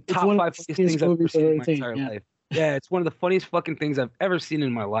top 5 funniest things I've ever seen in my entire life. Yeah, it's one of the funniest fucking things I've ever seen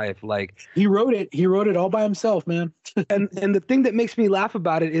in my life. Like, he wrote it all by himself, man. and the thing that makes me laugh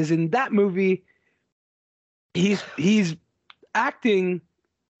about it is in that movie, he's acting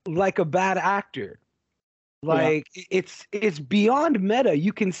like a bad actor. Like, it's beyond meta.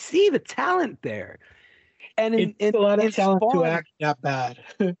 You can see the talent there. And it's a lot of talent to act that bad.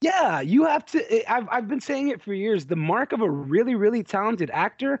 Yeah, you have to. I've been saying it for years. The mark of a really, really talented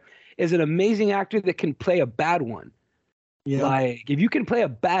actor is an amazing actor that can play a bad one. Yeah. Like, if you can play a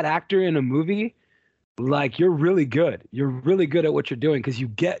bad actor in a movie, like, you're really good. You're really good at what you're doing because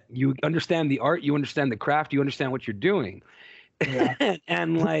you understand the art, you understand the craft, you understand what you're doing. Yeah.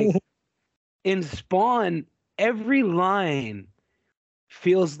 And like in Spawn, every line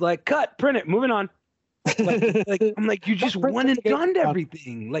feels like cut, print it, moving on. Like I'm like, you just one and done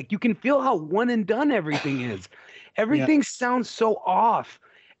everything. Like, you can feel how one and done everything is. Everything sounds so off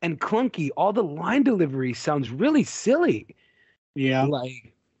and clunky. All the line delivery sounds really silly. Yeah.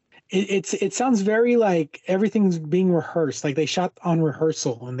 Like it sounds very like everything's being rehearsed. Like they shot on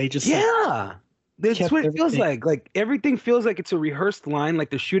rehearsal and they just that's what it feels like. Like everything feels like it's a rehearsed line, like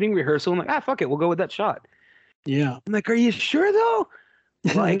they're shooting rehearsal. I'm like, fuck it, we'll go with that shot. Yeah. I'm like, are you sure though?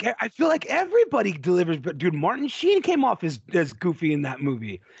 Like, I feel like everybody delivers, but dude, Martin Sheen came off as goofy in that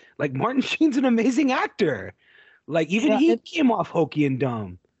movie. Like, Martin Sheen's an amazing actor. Like, even he came off hokey and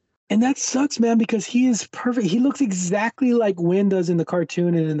dumb. And that sucks, man, because he is perfect. He looks exactly like Wynn does in the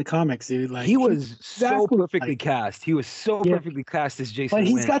cartoon and in the comics, dude. Like, he was so perfectly cast. He was so perfectly cast as Jason Wynn. But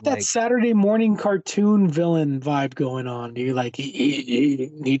he's got that Saturday morning cartoon villain vibe going on, dude. Like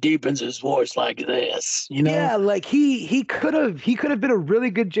he deepens his voice like this, you know? Yeah, like he could have been a really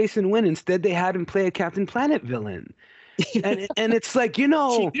good Jason Wynn. Instead, they had him play a Captain Planet villain. And it's like, you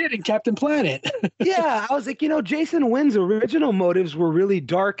know, she did in Captain Planet. Yeah, I was like, you know, Jason Wynn's original motives were really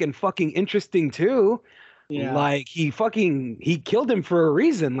dark and fucking interesting too. Yeah. Like he killed him for a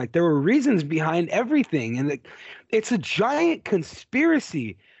reason. Like there were reasons behind everything, and it's a giant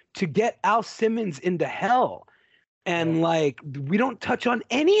conspiracy to get Al Simmons into hell. And like we don't touch on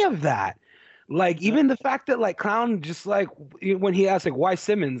any of that. Like even the fact that like Clown just like when he asks like why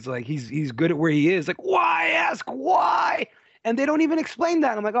Simmons, like he's good at where he is, like why ask why? And they don't even explain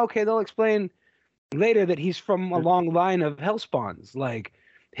that. I'm like, okay, they'll explain later that he's from a long line of Hellspawns. Like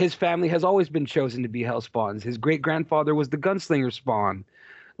his family has always been chosen to be Hellspawns. His great grandfather was the Gunslinger Spawn.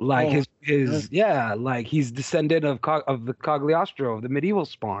 Like like he's descendant of the Cagliostro, of the medieval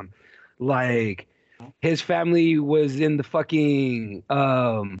Spawn. Like his family was in the fucking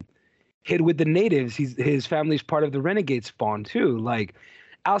hid with the natives. His family's part of the Renegade Spawn too. Like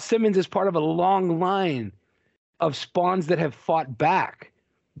Al Simmons is part of a long line of spawns that have fought back,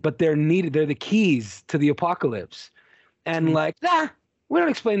 but they're the keys to the apocalypse. And like, we don't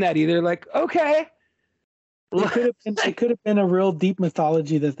explain that either. Like, okay. It could have been a real deep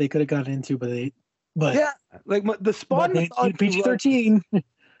mythology that they could have gotten into, but yeah, like the Spawn mythology. PG-13.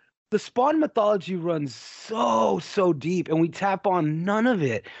 The Spawn mythology runs so deep, and we tap on none of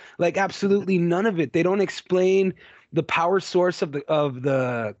it. Like absolutely none of it. They don't explain the power source of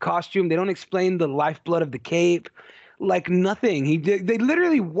the costume. They don't explain the lifeblood of the cape. Like nothing. They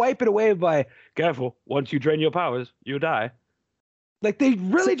literally wipe it away by careful. Once you drain your powers, you die. Like they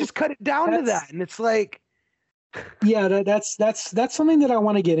really just cut it down to that, and it's like. Yeah, that's something that I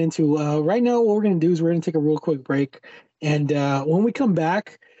want to get into. Right now, what we're gonna do is we're gonna take a real quick break, and when we come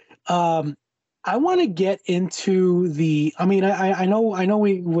back. I want to get into I know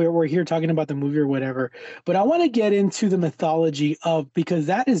we're here talking about the movie or whatever, but I want to get into the mythology because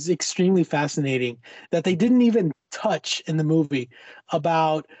that is extremely fascinating that they didn't even touch in the movie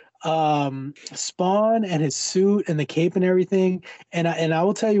about Spawn and his suit and the cape and everything. And I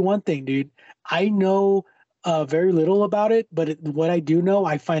will tell you one thing, dude. I know very little about it, but what I do know,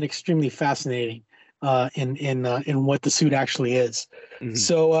 I find extremely fascinating. In what the suit actually is. Mm-hmm.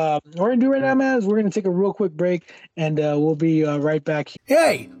 So what we're gonna do right now, man, is we're gonna take a real quick break, and we'll be right back.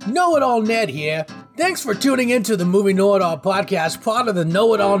 Hey, Know It All Ned here. Thanks for tuning into the Movie Know It All podcast, part of the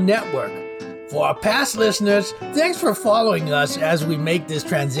Know It All Network. For our past listeners, thanks for following us as we make this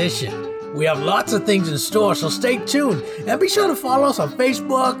transition. We have lots of things in store, so stay tuned, and be sure to follow us on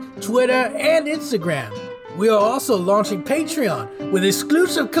Facebook, Twitter, and Instagram. We are also launching Patreon with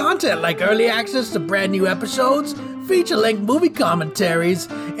exclusive content like early access to brand new episodes, feature-length movie commentaries,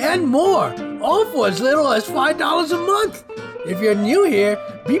 and more, all for as little as $5 a month. If you're new here,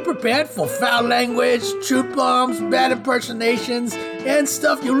 be prepared for foul language, truth bombs, bad impersonations, and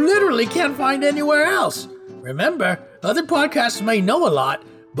stuff you literally can't find anywhere else. Remember, other podcasts may know a lot,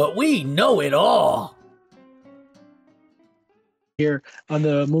 but we know it all. Here on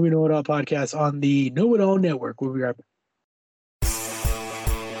the Movie Know It All podcast on the Know It All Network. We'll be right back.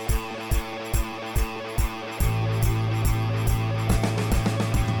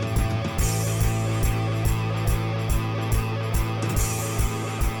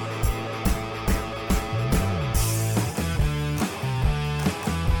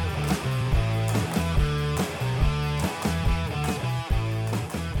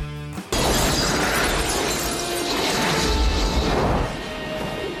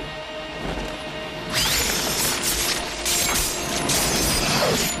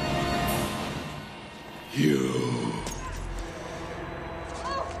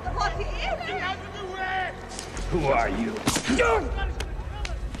 Who are you?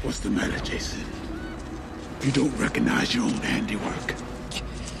 What's the matter, Jason? You don't recognize your own handiwork.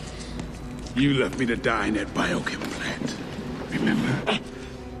 You left me to die in that biochem plant. Remember?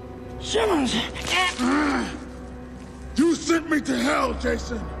 Simmons! You sent me to hell,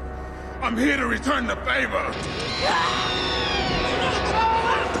 Jason. I'm here to return the favor.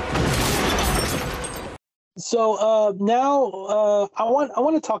 So now I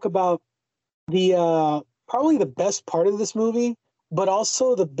want to talk about the probably the best part of this movie, but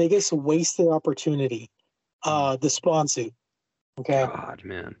also the biggest wasted opportunity, the Spawn suit. Okay. God,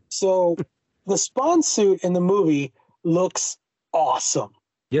 man. So the Spawn suit in the movie looks awesome.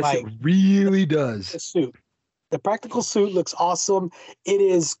 Yes, like, it really does. The suit. The practical suit looks awesome. It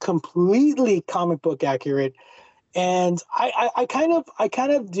is completely comic book accurate. And I kind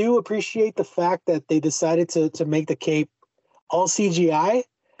of do appreciate the fact that they decided to make the cape all CGI.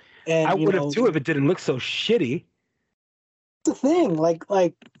 And I would have too if it didn't look so shitty. The thing, like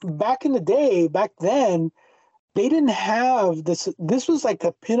back in the day, back then, they didn't have this. This was like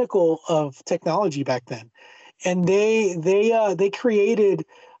the pinnacle of technology back then, and they created.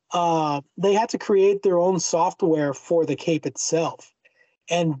 They had to create their own software for the cape itself,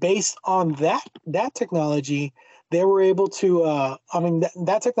 and based on that technology, they were able to.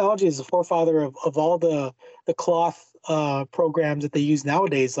 That technology is the forefather of all the cloth programs that they use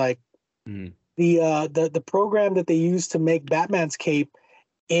nowadays, like the program that they use to make Batman's cape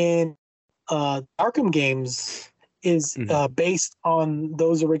in Arkham games is based on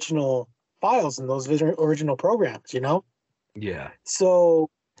those original files and those original programs, Yeah.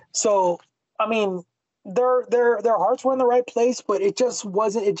 So I mean, their hearts were in the right place, but it just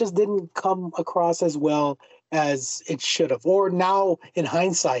didn't come across as well as it should have. Or now in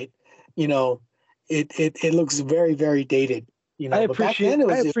hindsight, it looks very, very dated. I appreciate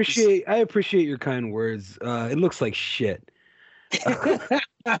your kind words. It looks like shit.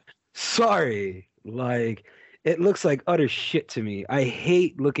 Sorry. Like, it looks like utter shit to me. I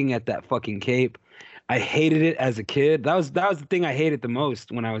hate looking at that fucking cape. I hated it as a kid. That was the thing I hated the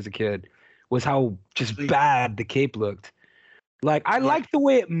most when I was a kid, was how just bad the cape looked. Like, I liked the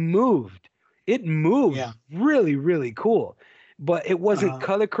way it moved. It moved really, really cool. But it wasn't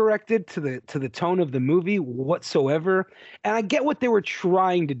color corrected to the tone of the movie whatsoever. And I get what they were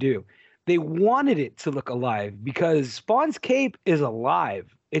trying to do. They wanted it to look alive because Spawn's cape is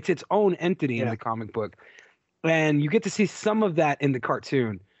alive. It's its own entity in the comic book. And you get to see some of that in the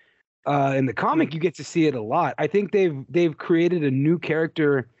cartoon. In the comic, you get to see it a lot. I think they've created a new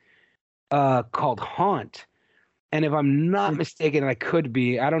character called Haunt. And if I'm not mistaken, I could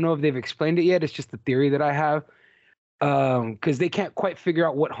be. I don't know if they've explained it yet. It's just the theory that I have. Because they can't quite figure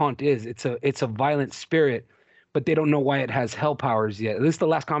out what Haunt is. It's a violent spirit, but they don't know why it has hell powers yet. This is the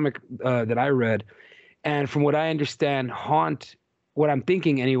last comic that I read. And from what I understand, Haunt, what I'm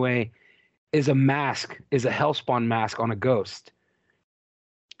thinking anyway, is a mask, is a Hellspawn mask on a ghost.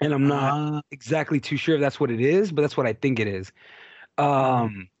 And I'm not exactly too sure if that's what it is, but that's what I think it is.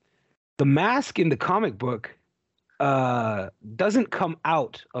 The mask in the comic book doesn't come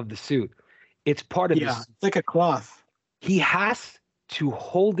out of the suit. It's part of the suit. It's like a cloth. He has to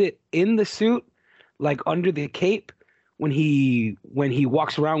hold it in the suit, like under the cape, when he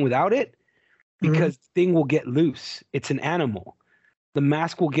walks around without it, because the thing will get loose. It's an animal. The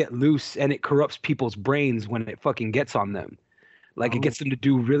mask will get loose and it corrupts people's brains when it fucking gets on them. Like, it gets them to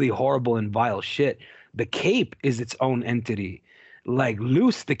do really horrible and vile shit. The cape is its own entity. Like,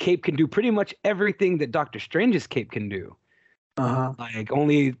 loose, the cape can do pretty much everything that Doctor Strange's cape can do. Like,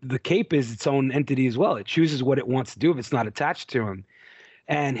 only the cape is its own entity as well. It chooses what it wants to do if it's not attached to him.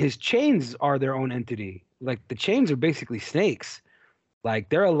 And his chains are their own entity. Like, the chains are basically snakes. Like,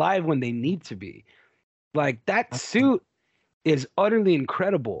 they're alive when they need to be. Like, that suit is utterly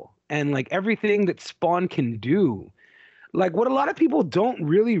incredible, and like everything that Spawn can do. Like what a lot of people don't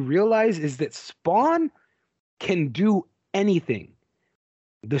really realize is that Spawn can do anything.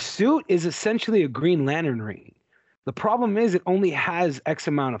 The suit is essentially a Green Lantern ring. The problem is it only has X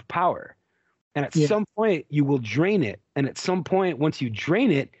amount of power. And at some point you will drain it. And at some point, once you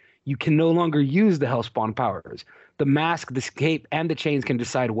drain it, you can no longer use the Hellspawn powers. The mask, the cape, and the chains can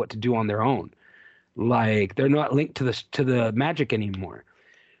decide what to do on their own. Like they're not linked to the magic anymore.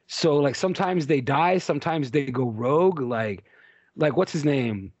 So like sometimes they die, sometimes they go rogue. Like what's his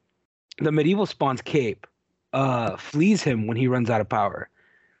name? The medieval Spawn's cape flees him when he runs out of power.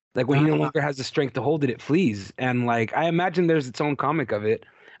 Like when he no longer has the strength to hold it, it flees. And like I imagine there's its own comic of it.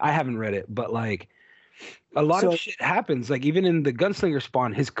 I haven't read it, but like a lot of shit happens. Like even in the Gunslinger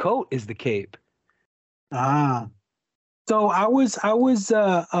Spawn, his coat is the cape. So I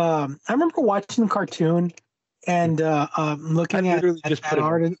remember watching the cartoon and looking at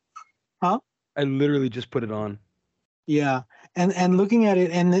art. Huh? I literally just put it on. Yeah, and looking at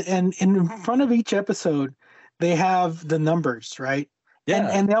it, and in front of each episode, they have the numbers, right? Yeah.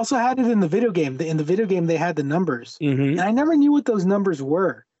 And they also had it in the video game. In the video game, they had the numbers, and I never knew what those numbers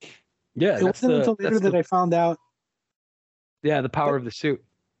were. Yeah, it wasn't until later that I found out. Yeah, the power of the suit.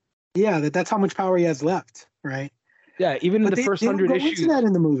 Yeah, that's how much power he has left, right? Yeah, even in the first 100 issues. Into that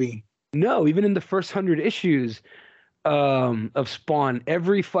in the movie. No, even in the first 100 issues of Spawn,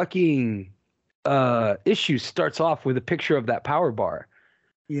 every fucking issue starts off with a picture of that power bar,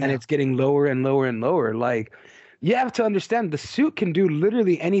 and it's getting lower and lower and lower. Like, you have to understand, the suit can do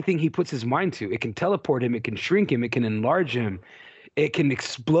literally anything he puts his mind to. It can teleport him, it can shrink him, it can enlarge him, it can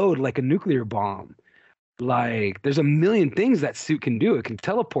explode like a nuclear bomb. Like, there's a million things that suit can do. It can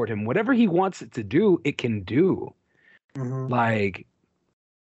teleport him. Whatever he wants it to do, it can do. Like,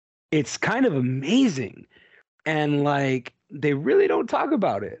 it's kind of amazing. And like, they really don't talk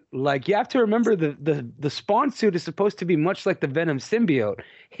about it. Like, you have to remember the Spawn suit is supposed to be much like the Venom symbiote.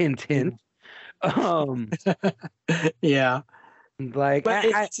 Hint, hint. Yeah. Like, but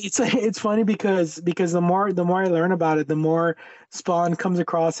it's funny because the more I learn about it, the more Spawn comes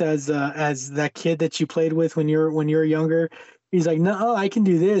across as that kid that you played with when you're younger. He's like, no, I can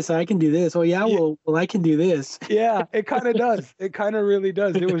do this. I can do this. Oh yeah, well, I can do this. Yeah, it kind of does. It kind of really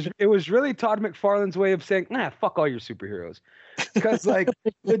does. It was really Todd McFarlane's way of saying, nah, fuck all your superheroes. Because like,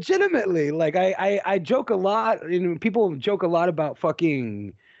 legitimately, like I joke a lot. You know, people joke a lot about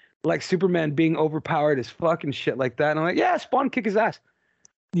fucking like Superman being overpowered as fuck and shit like that. And I'm like, yeah, Spawn kick his ass.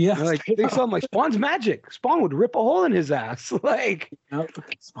 Yeah, like think so. I'm like, Spawn's magic. Spawn would rip a hole in his ass. Like,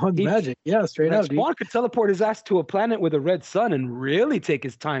 Spawn's magic. Yeah, straight up. Spawn could teleport his ass to a planet with a red sun and really take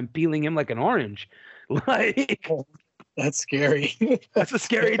his time peeling him like an orange. Like, that's scary. That's a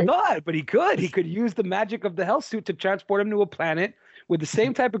scary thought. But he could use the magic of the Hell suit to transport him to a planet with the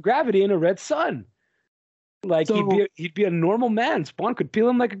same type of gravity and a red sun. Like, he'd be a normal man. Spawn could peel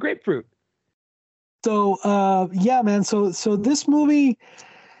him like a grapefruit. So yeah, man. So this movie,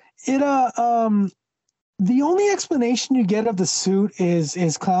 the only explanation you get of the suit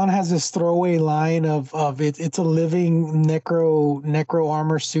is Clown has this throwaway line of it's a living necro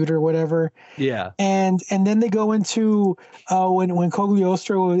armor suit or whatever. Yeah. And then they go into when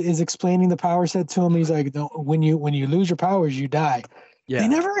Cogliostro is explaining the power set to him, he's like, no, when you lose your powers, you die. Yeah. They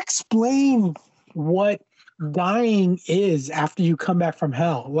never explain what dying is after you come back from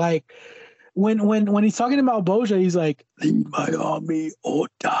hell. Like, when he's talking about Malbolgia, he's like, leave my army or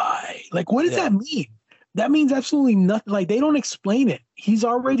die. Like, what does that mean? That means absolutely nothing. Like, they don't explain it. He's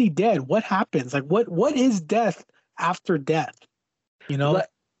already dead. What happens? Like, what is death after death? You know?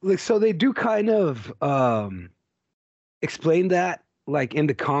 Like, so they do kind of explain that, like, in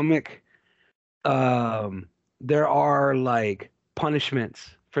the comic. There are, like,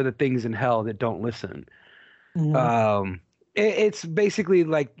 punishments for the things in hell that don't listen. Mm-hmm. It's basically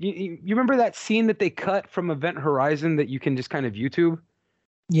like you remember that scene that they cut from Event Horizon that you can just kind of YouTube?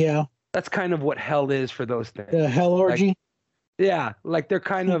 Yeah. That's kind of what hell is for those things. The hell orgy? Like, yeah, like they're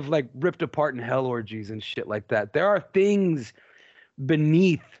kind of like ripped apart in hell orgies and shit like that. There are things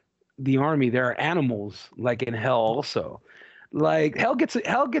beneath the army. There are animals like in hell also. Like hell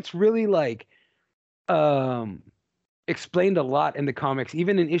gets really like explained a lot in the comics.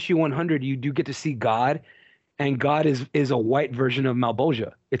 Even in issue 100, you do get to see God. And God is a white version of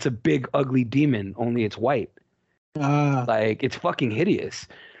Malbolgia. It's a big, ugly demon, only it's white. Like, it's fucking hideous.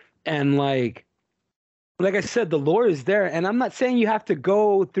 And like I said, the lore is there. And I'm not saying you have to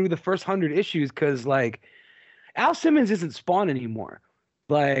go through the first 100 issues because, like, Al Simmons isn't Spawn anymore.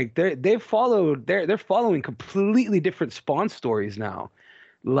 Like, they're following completely different Spawn stories now.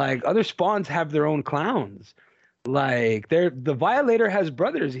 Like, other Spawns have their own clowns. Like the Violator has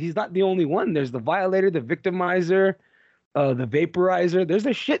brothers. He's not the only one. There's the Violator, the Victimizer, the Vaporizer. There's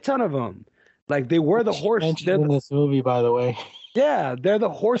a shit ton of them. Like they were the horse. In this movie, by the way. Yeah, they're the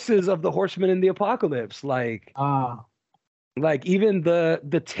horses of the Horsemen in the Apocalypse. Like even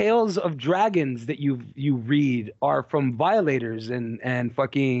the tales of dragons that you read are from Violators and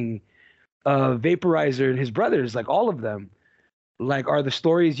fucking Vaporizer and his brothers. Like all of them, like are the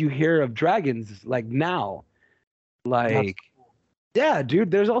stories you hear of dragons. Like now. Like, yeah,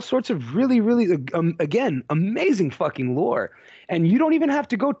 dude, there's all sorts of really, really, again, amazing fucking lore. And you don't even have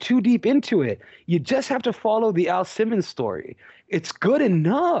to go too deep into it. You just have to follow the Al Simmons story. It's good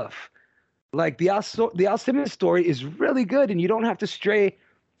enough. Like, the Al Simmons story is really good, and you don't have to stray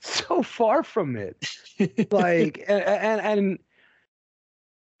so far from it. Like, and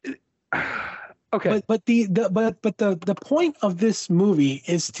okay. But the point of this movie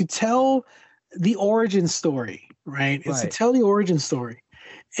is to tell the origin story. Right. It's to tell the origin story.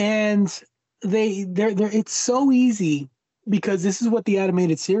 And it's so easy because this is what the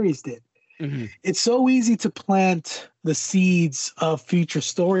animated series did. Mm-hmm. It's so easy to plant the seeds of future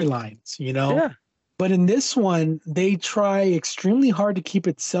storylines, you know? Yeah. But in this one, they try extremely hard to keep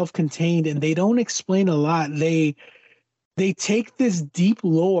it self-contained and they don't explain a lot. They take this deep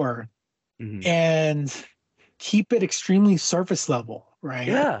lore and keep it extremely surface level, right?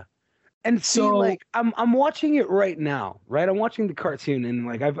 Yeah. And so, like, I'm watching it right now, right? I'm watching the cartoon, and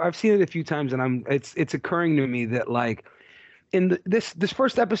like I've seen it a few times, and it's occurring to me that like in this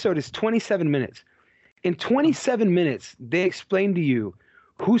first episode is 27 minutes. In 27 minutes, they explain to you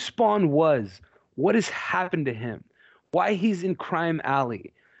who Spawn was, what has happened to him, why he's in Crime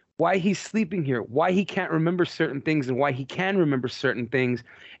Alley, why he's sleeping here, why he can't remember certain things, and why he can remember certain things,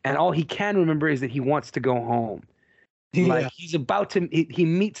 and all he can remember is that he wants to go home. Yeah. Like he's about to, he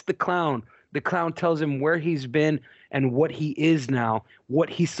meets the clown. The clown tells him where he's been and what he is now, what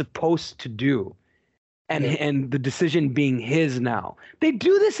he's supposed to do, and the decision being his now. They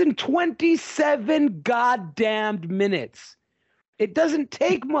do this in 27 goddamned minutes. It doesn't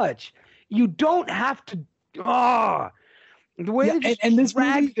take much. You don't have to. The way they just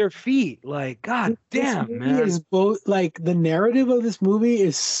drag their feet, like, god damn, man. Is both, like, the narrative of this movie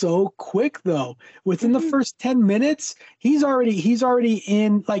is so quick, though. Within the first 10 minutes, he's already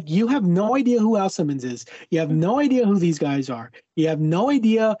in, like, you have no idea who Al Simmons is. You have no idea who these guys are. You have no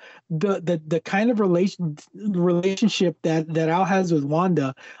idea the kind of relationship that Al has with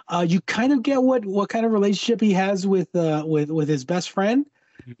Wanda. You kind of get what kind of relationship he has with his best friend,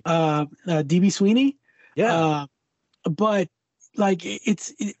 DB Sweeney. Yeah. But like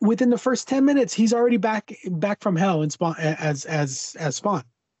within the first 10 minutes, he's already back from hell and Spawn as Spawn,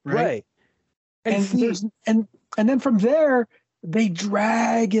 right? And then from there they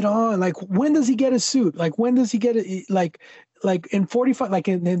drag it on. Like, when does he get his suit? Like, when does he get it? Like in 45, like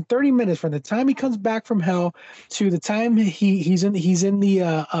in 30 minutes from the time he comes back from hell to the time he's in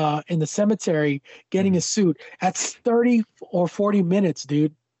the cemetery getting his suit. That's 30 or 40 minutes,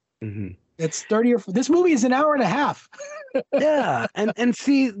 dude. Mm-hmm. It's 30 or this movie is an hour and a half. Yeah. And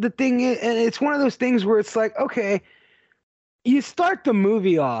see, the thing is, and it's one of those things where it's like, okay, you start the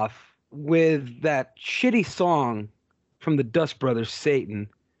movie off with that shitty song from the Dust Brothers, Satan,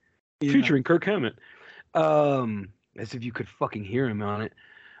 featuring Kirk Hammett. As if you could fucking hear him on it.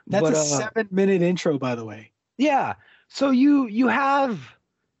 That's a 7-minute intro, by the way. Yeah. So you have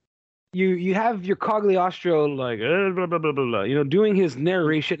your Cagliostro, like, blah, blah, blah, blah, blah, doing his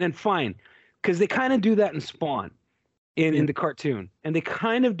narration, and fine. Because they kind of do that in Spawn, in the cartoon, and they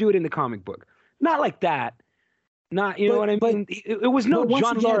kind of do it in the comic book. Not like that. Not, you know what I mean? It was no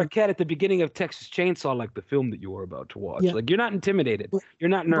John Larroquette at the beginning of Texas Chainsaw, like the film that you were about to watch. Yeah. Like, you're not intimidated. You're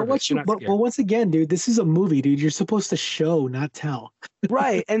not nervous. But once again, dude, this is a movie, dude. You're supposed to show, not tell.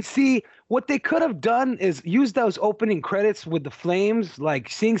 Right. And see, what they could have done is use those opening credits with the flames, like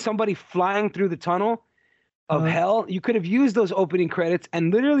seeing somebody flying through the tunnel of hell. You could have used those opening credits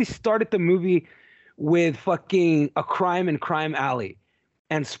and literally started the movie with fucking a crime in Crime Alley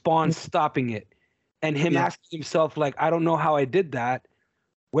and Spawn stopping it. And him asking himself, like, I don't know how I did that.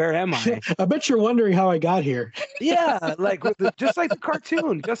 Where am I? I bet you're wondering how I got here. Yeah, like just like the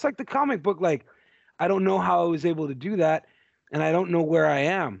cartoon, just like the comic book. Like, I don't know how I was able to do that, and I don't know where I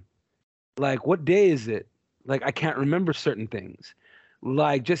am. Like, what day is it? Like, I can't remember certain things.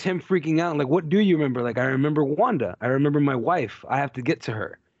 Like, just him freaking out. Like, what do you remember? Like, I remember Wanda. I remember my wife. I have to get to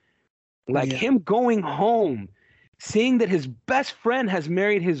her. Like, him going home, seeing that his best friend has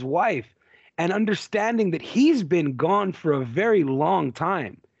married his wife, and understanding that he's been gone for a very long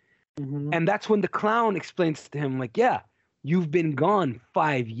time. Mm-hmm. And that's when the clown explains to him, like, yeah, you've been gone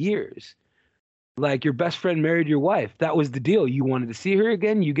 5 years. Like, your best friend married your wife. That was the deal. You wanted to see her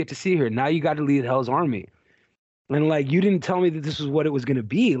again, you get to see her. Now you got to lead Hell's Army. And like, you didn't tell me that this was what it was going to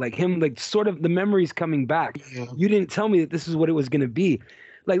be. Like him, like sort of the memories coming back. Yeah. You didn't tell me that this is what it was going to be.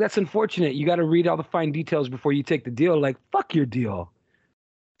 Like, that's unfortunate. You got to read all the fine details before you take the deal. Like, fuck your deal.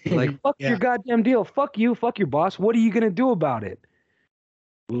 Like, fuck your goddamn deal. Fuck you. Fuck your boss. What are you going to do about it?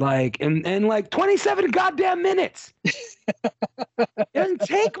 Like, and like 27 goddamn minutes. It doesn't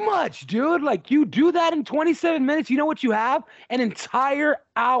take much, dude. Like, you do that in 27 minutes. You know what you have? An entire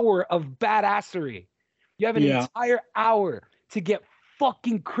hour of badassery. You have an entire hour to get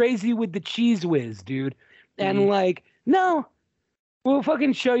fucking crazy with the cheese whiz, dude. And like, no, we'll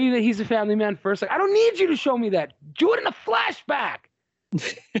fucking show you that he's a family man first. Like, I don't need you to show me that. Do it in a flashback.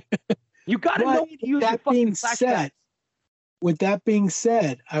 You gotta know when to use your fucking flashback. With that being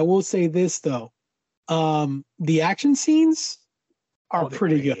said, I will say this though. The action scenes are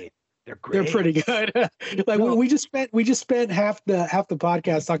pretty good. They're great. They're pretty good. Like, we just spent half the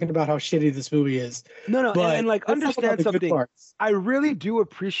podcast talking about how shitty this movie is. No, and like, understand something. I really do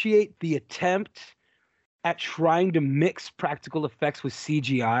appreciate the attempt at trying to mix practical effects with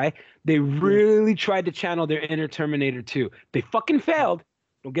CGI. They really tried to channel their inner Terminator 2. They fucking failed.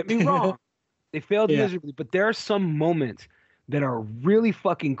 Don't get me wrong. They failed miserably, but there are some moments that are really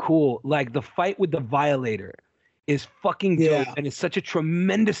fucking cool. Like the fight with the Violator is fucking dope, and it's such a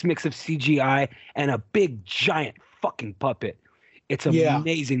tremendous mix of CGI and a big giant fucking puppet. It's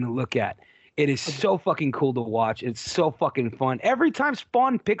amazing to look at. It is so fucking cool to watch. It's so fucking fun. Every time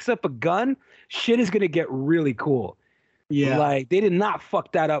Spawn picks up a gun, shit is gonna get really cool. Yeah, like they did not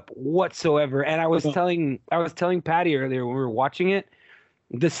fuck that up whatsoever. And I was telling Patty earlier when we were watching it,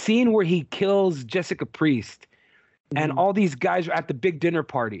 the scene where he kills Jessica Priest, and all these guys are at the big dinner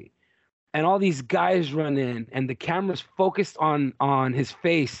party. And all these guys run in, and the camera's focused on his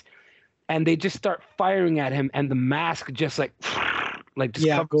face, and they just start firing at him, and the mask just like just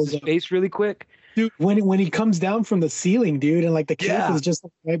covers his face really quick. Dude, when he comes down from the ceiling, dude, and like the cape is just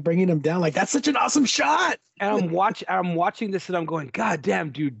like bringing him down, like that's such an awesome shot. And I'm watching this, and I'm going, God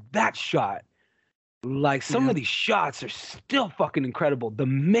damn, dude, that shot. Like, some of these shots are still fucking incredible. The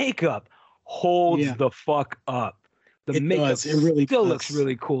makeup holds the fuck up. The makeup still looks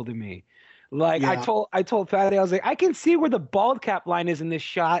really cool to me. Like, I told Fatty, I was like, I can see where the bald cap line is in this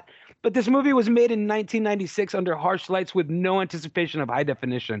shot, but this movie was made in 1996 under harsh lights with no anticipation of high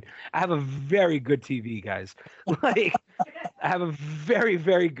definition. I have a very good TV, guys. Like, I have a very,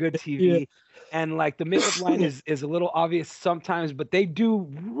 very good TV. And like, the makeup line is a little obvious sometimes, but they do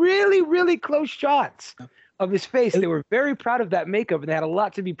really, really close shots of his face. They were very proud of that makeup, and they had a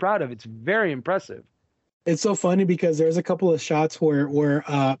lot to be proud of. It's very impressive. It's so funny because there's a couple of shots where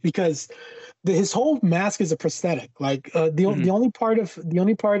because his whole mask is a prosthetic. Like the only part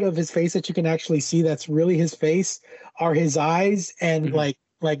of his face that you can actually see that's really his face are his eyes and like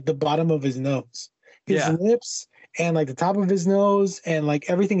the bottom of his nose, his lips, and like the top of his nose, and like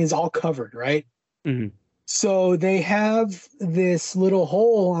everything is all covered, right? So they have this little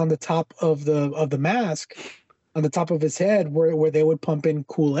hole on the top of the mask, on the top of his head, where they would pump in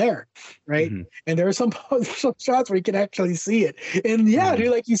cool air, right? And there are some shots where you can actually see it. And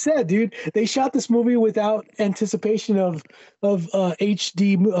dude, like you said, dude, they shot this movie without anticipation of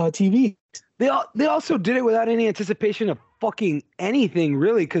HD TV. They also did it without any anticipation of fucking anything,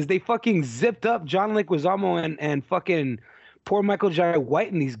 really, because they fucking zipped up John Leguizamo and fucking poor Michael Jai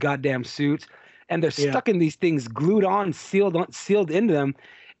White in these goddamn suits, and they're stuck in these things, glued on, sealed into them.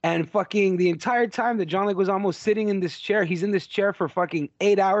 And fucking the entire time that John Leguizamo's sitting in this chair, he's in this chair for fucking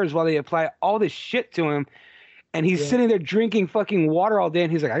 8 hours while they apply all this shit to him. And he's sitting there drinking fucking water all day.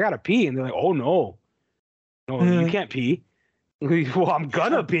 And he's like, I gotta pee. And they're like, oh, no, you can't pee. Well, I'm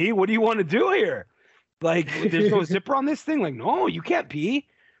gonna pee. What do you want to do here? Like, there's no zipper on this thing? Like, no, you can't pee.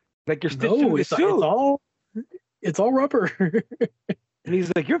 Like, you're stitched in the suit. It's all rubber. And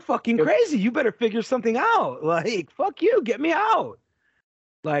he's like, you're fucking crazy. You better figure something out. Like, fuck you. Get me out.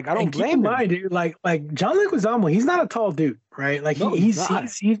 Like, I don't blame him, dude. Like John Leguizamo, he's not a tall dude, right? Like he's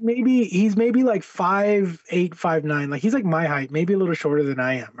maybe like 5'8", 5'9". Like, he's like my height, maybe a little shorter than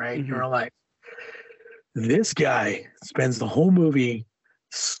I am, right? You're like, this guy spends the whole movie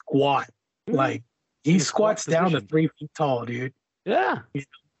squat. Like, he squats down to 3 feet tall, dude. Yeah.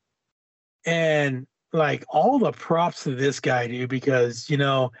 And like, all the props to this guy, dude, because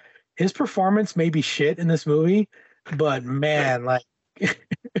his performance may be shit in this movie, but man, like,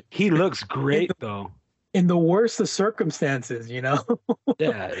 he looks great though. In the worst of circumstances, Yeah,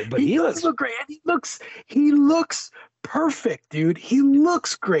 but he looks great. He looks perfect, dude. He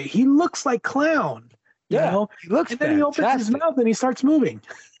looks great. He looks like Clown. He looks. And then he opens his mouth and he starts moving.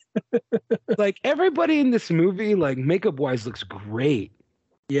 Like everybody in this movie, like makeup wise, looks great.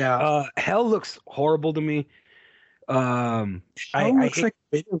 Yeah. Hell looks horrible to me. Hell looks like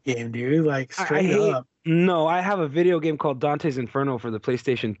a video game, dude. Like straight up. No, I have a video game called Dante's Inferno for the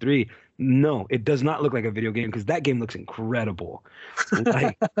PlayStation 3. No, it does not look like a video game because that game looks incredible.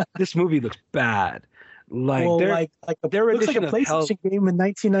 Like this movie looks bad. Like their looks edition like a of Hell. PlayStation game in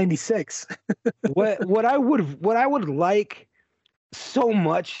 1996. what I would like so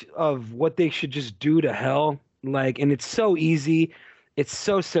much of what they should just do to Hell, like, and it's so easy, it's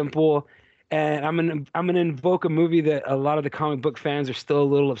so simple, and I'm gonna invoke a movie that a lot of the comic book fans are still a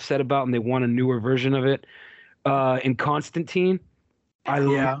little upset about, and they want a newer version of it. In Constantine, I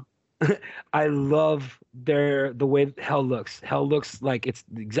love the way Hell looks. Hell looks like it's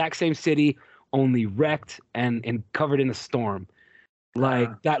the exact same city, only wrecked and covered in a storm. Like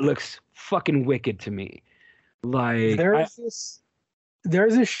that looks fucking wicked to me. Like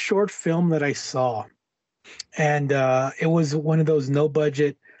there's this short film that I saw, and it was one of those no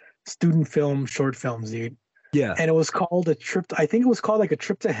budget student film short films, dude. Yeah. And it was called I think it was called like A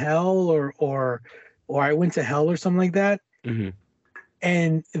Trip to Hell or I Went to Hell or something like that. Mm-hmm.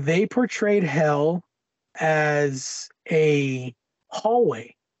 And they portrayed Hell as a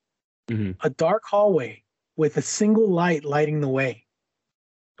hallway, a dark hallway with a single light lighting the way.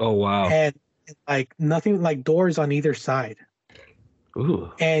 Oh wow. And like nothing, like doors on either side.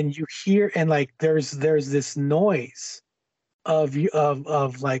 Ooh. And you hear, and like there's this noise of this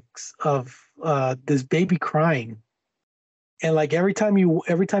baby crying, and like every time you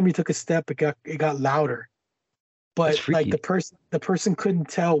took a step, it got louder, but like the person couldn't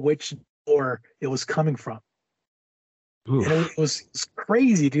tell which door it was coming from. Oof. And it was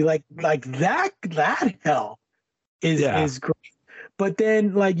crazy, dude. Like that Hell is great. But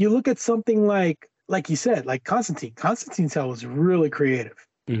then like you look at something like you said, like Constantine. Constantine's Hell was really creative,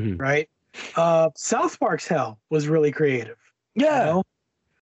 right? South Park's Hell was really creative. Yeah. You know?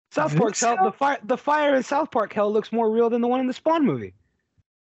 South Park's Hell, the fire in South Park Hell looks more real than the one in the Spawn movie.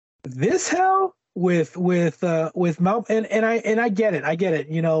 This Hell with Mal, and I get it.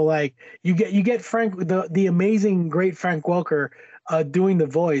 You know, like you get Frank, the amazing great Frank Welker doing the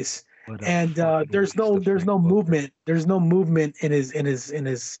voice. And there's no movement. There's no movement in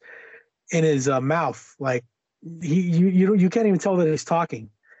his mouth. Like you can't even tell that he's talking.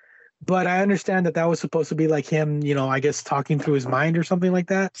 But I understand that was supposed to be like him, you know, I guess talking through his mind or something like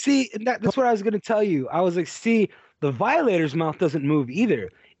that. See, that's what I was going to tell you. I was like, see, the Violator's mouth doesn't move either.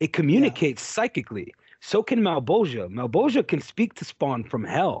 It communicates psychically. So can Malebolgia. Malebolgia can speak to Spawn from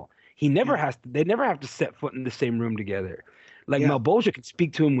Hell. They never have to set foot in the same room together. Like Malebolgia can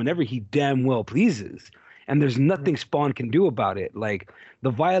speak to him whenever he damn well pleases. And there's nothing Spawn can do about it. Like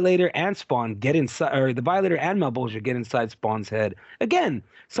the Violator and Spawn get inside, or the Violator and Malebolgia get inside Spawn's head. Again,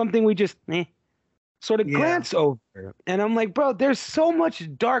 something we just sort of glance over. And I'm like, bro, there's so much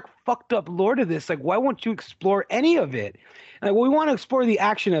dark, fucked up lore to this. Like, why won't you explore any of it? Like, we want to explore the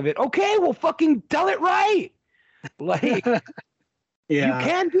action of it. Okay, well, fucking tell it right. Like, you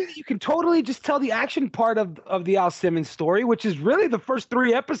can do it. You can totally just tell the action part of the Al Simmons story, which is really the first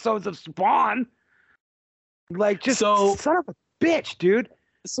 3 episodes of Spawn. Like, just son of a bitch, dude.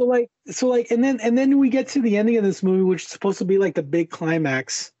 So like, and then we get to the ending of this movie, which is supposed to be like the big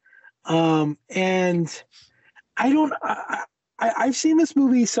climax. And I've seen this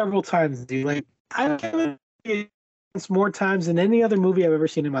movie several times, dude. Like, I've seen it more times than any other movie I've ever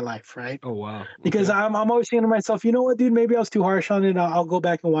seen in my life, right? Oh wow. Because I'm always saying to myself, you know what, dude, maybe I was too harsh on it. I'll go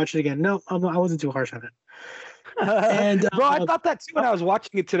back and watch it again. No, I wasn't too harsh on it. And bro, I thought that too when I was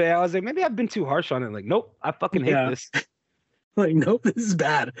watching it today. I was like, maybe I've been too harsh on it. Like, nope, I fucking hate this. Like, nope, this is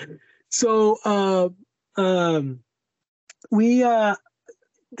bad. So the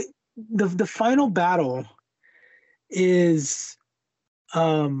final battle is I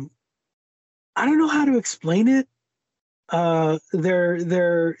don't know how to explain it.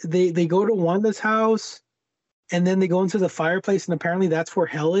 They go to Wanda's house, and then they go into the fireplace, and apparently that's where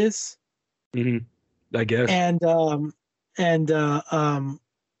Hell is. I guess. And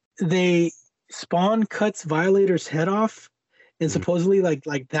they Spawn cuts Violator's head off, and supposedly like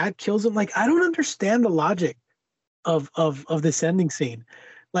that kills him. Like, I don't understand the logic of this ending scene.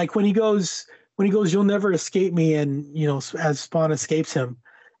 Like when he goes, "You'll never escape me," and you know, as Spawn escapes him,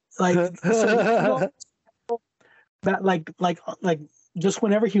 like that, like just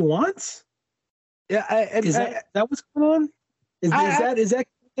whenever he wants. Yeah, is that what's going on? Is that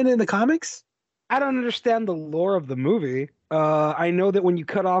in the comics? I don't understand the lore of the movie. I know that when you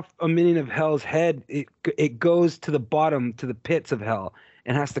cut off a minion of Hell's head, it goes to the bottom, to the pits of Hell,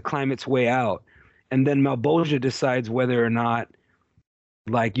 and has to climb its way out. And then Malebolgia decides whether or not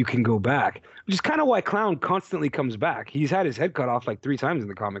like you can go back, which is kind of why Clown constantly comes back. He's had his head cut off like 3 times in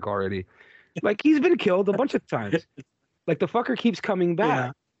the comic already. Like he's been killed a bunch of times. Like the fucker keeps coming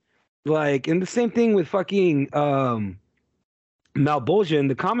back. Yeah. Like, and the same thing with fucking Malebolgia in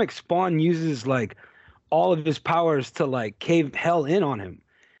the comic. Spawn uses like all of his powers to like cave hell in on him,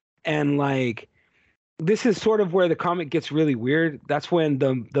 and like this is sort of where the comic gets really weird. That's when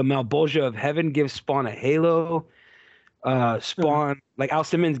the Malebolgia of Heaven gives Spawn a halo. Spawn, like Al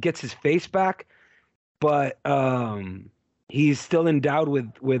Simmons gets his face back, but he's still endowed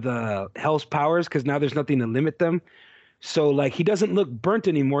with Hell's powers because now there's nothing to limit them. So like he doesn't look burnt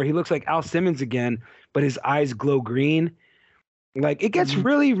anymore. He looks like Al Simmons again, but his eyes glow green. Like it gets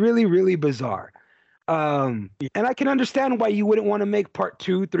really, really, really bizarre. And I can understand why you wouldn't want to make part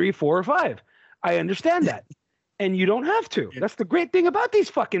 2, 3, 4, or 5. I understand that. And you don't have to. That's the great thing about these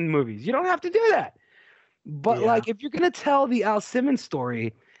fucking movies. You don't have to do that. But like if you're gonna tell the Al Simmons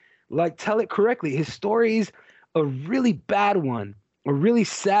story, like tell it correctly. His story's a really bad one. A really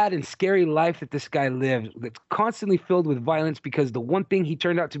sad and scary life that this guy lived that's constantly filled with violence because the one thing he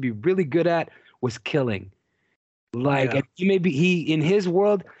turned out to be really good at was killing. Like, and he in his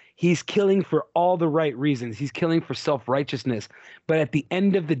world, he's killing for all the right reasons. He's killing for self-righteousness. But at the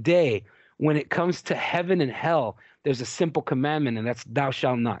end of the day, when it comes to heaven and hell, there's a simple commandment, and that's thou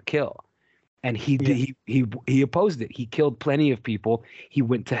shalt not kill. And he opposed it. He killed plenty of people. He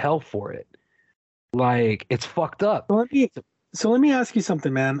went to hell for it. Like, it's fucked up. So let me ask you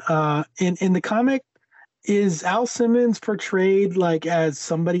something, man. In the comic, is Al Simmons portrayed like as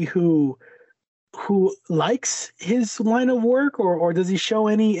somebody who likes his line of work, or does he show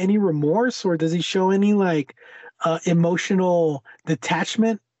any remorse, or does he show any like emotional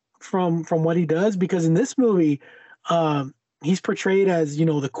detachment from what he does? Because in this movie, he's portrayed as, you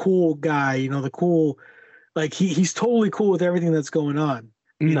know, the cool guy, you know, the cool, like he's totally cool with everything that's going on.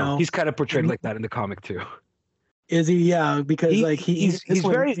 You know? He's kind of portrayed like that in the comic too. Is he? Yeah, because he's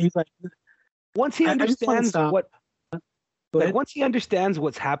like, once he understands once he understands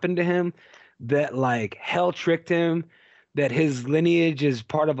what's happened to him, that like hell tricked him, that his lineage is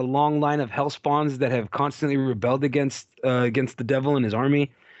part of a long line of hell spawns that have constantly rebelled against the devil and his army.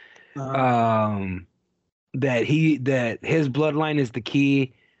 That his bloodline is the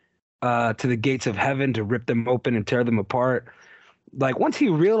key to the gates of heaven to rip them open and tear them apart. Like once he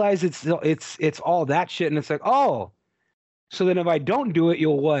realizes it's all that shit, and it's like, oh, so then if I don't do it,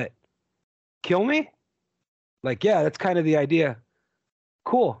 you'll what? Kill me? Like, yeah, that's kind of the idea.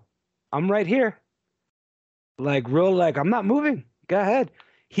 Cool. I'm right here. Like real, like I'm not moving. Go ahead.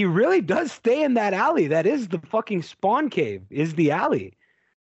 He really does stay in that alley. That is the fucking spawn cave, is the alley.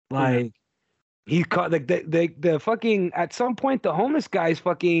 Like he caught like the fucking, at some point the homeless guys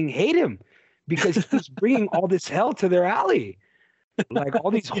fucking hate him because he's bringing all this hell to their alley. Like all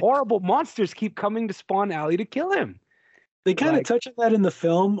these horrible monsters keep coming to Spawn Alley to kill him. They kind of touch on that in the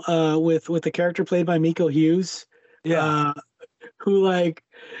film with the character played by Miko Hughes. Yeah. Who like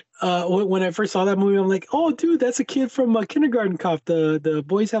when I first saw that movie, I'm like, oh dude, that's a kid from Kindergarten Cop, the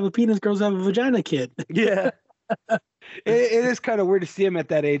boys have a penis, girls have a vagina kid. Yeah. It is kind of weird to see him at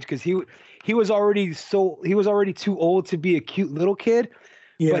that age because he was already too old to be a cute little kid,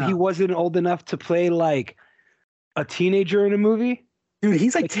 but he wasn't old enough to play like a teenager in a movie. Dude,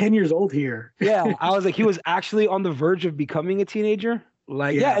 he's like 10 years old here. Yeah, I was like, he was actually on the verge of becoming a teenager.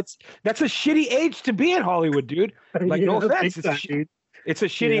 Like, that's a shitty age to be in Hollywood, dude. Like, no offense, it's a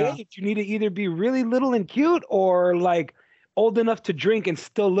shitty age. You need to either be really little and cute, or like old enough to drink and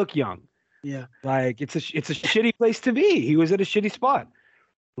still look young. Yeah, like it's a shitty place to be. He was at a shitty spot.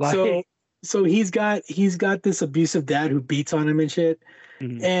 Like, so he's got this abusive dad who beats on him and shit,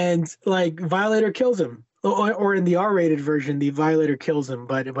 and like Violator kills him. Or in the R-rated version, the Violator kills him,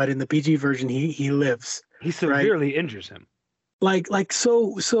 but in the PG version, he lives. He severely injures him. Like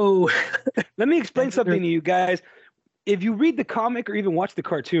so. Let me explain something to you guys. If you read the comic or even watch the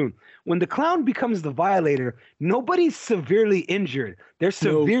cartoon, when the clown becomes the Violator, nobody's severely injured. They're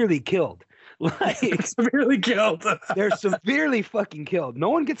severely killed. Like severely killed. They're severely fucking killed. No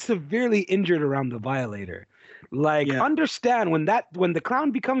one gets severely injured around the Violator. Like understand when the clown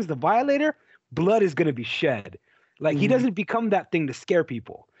becomes the Violator, blood is going to be shed. Like he doesn't become that thing to scare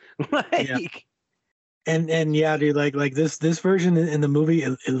people. Like and yeah, dude, like this version in the movie,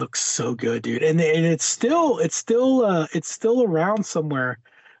 it looks so good, dude. And it's still around somewhere.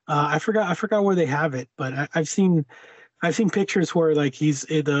 I forgot where they have it, but I've seen pictures where like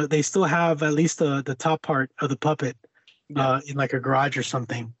they still have at least the top part of the puppet in like a garage or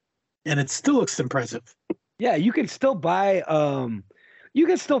something. And it still looks impressive. Yeah, you can still buy you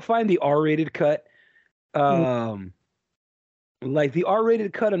can still find the R-rated cut. Like the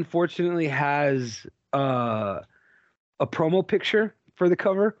R-rated cut, unfortunately, has a promo picture for the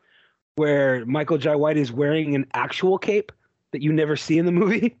cover where Michael Jai White is wearing an actual cape that you never see in the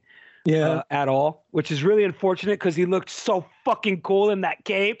movie. Yeah. At all, which is really unfortunate because he looked so fucking cool in that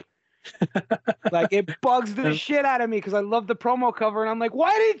cape. Like it bugs the shit out of me because I love the promo cover and I'm like,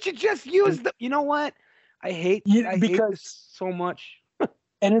 why didn't you just use the? You know what? I hate this so much.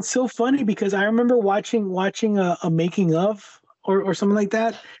 And it's so funny because I remember watching a making of or something like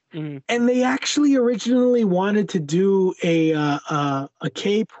that, and they actually originally wanted to do a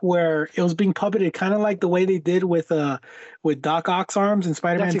cape where it was being puppeted, kind of like the way they did with Doc Ock's arms in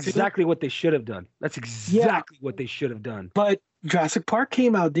Spider-Man. That's exactly what they should have done. That's exactly what they should have done. But Jurassic Park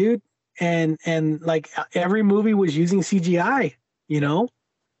came out, dude, and like every movie was using CGI, you know.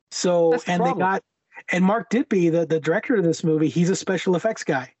 So and Mark Ditby, the director of this movie, he's a special effects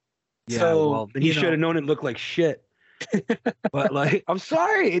guy. Yeah, so, well, then you should have known it looked like shit. But like, I'm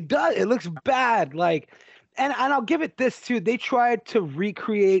sorry, it does. It looks bad. Like, and I'll give it this too. They tried to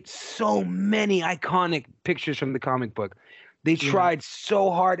recreate so many iconic pictures from the comic book. They tried so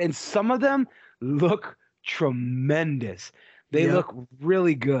hard, and some of them look tremendous. They look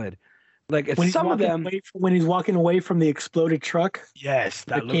really good. Like some of them, when he's walking away from the exploded truck, yes,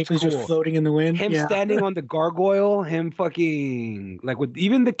 that the cape is just floating in the wind. Him standing on the gargoyle, him fucking like with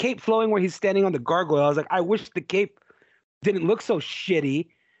even the cape flowing where he's standing on the gargoyle. I was like, I wish the cape didn't look so shitty.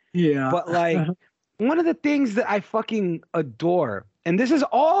 Yeah, but like one of the things that I fucking adore, and this is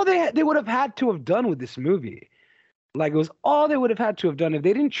all they would have had to have done with this movie. Like it was all they would have had to have done if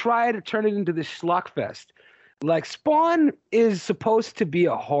they didn't try to turn it into this schlock fest. Like Spawn is supposed to be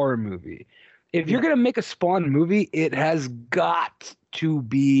a horror movie. If you're going to make a Spawn movie, it has got to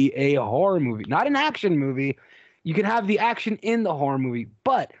be a horror movie, not an action movie. You can have the action in the horror movie,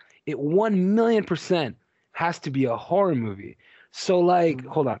 but it 1,000,000% has to be a horror movie. So like,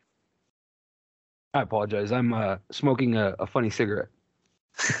 hold on. I apologize. I'm smoking a funny cigarette.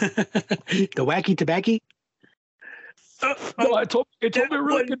 The wacky tobacco? No, it told me a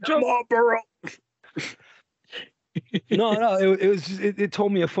really good joke. No, it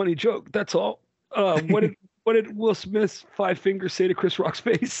told me a funny joke. That's all. What did Will Smith's 5 fingers say to Chris Rock's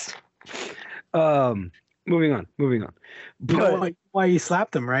face? Moving on. But, you know why he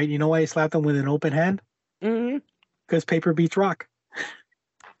slapped him, right? You know why he slapped him with an open hand? Because paper beats rock.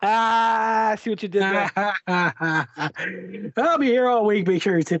 I see what you did there. I'll be here all week. Make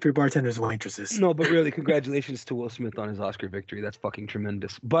sure you tip your bartenders and waitresses. No, but really, congratulations to Will Smith on his Oscar victory. That's fucking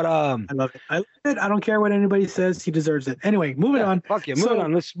tremendous. But I love it. I love it. I don't care what anybody says. He deserves it. Anyway, moving on. Fuck yeah, moving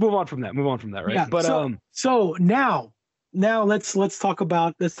on. Let's move on from that. Right? Yeah, but so now let's talk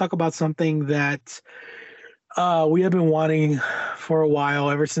about something that we have been wanting for a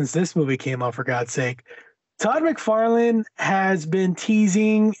while, ever since this movie came out, for God's sake. Todd McFarlane has been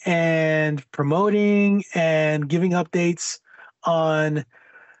teasing and promoting and giving updates on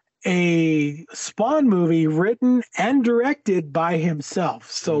a Spawn movie written and directed by himself.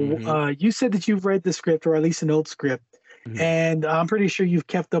 So you said that you've read the script, or at least an old script, and I'm pretty sure you've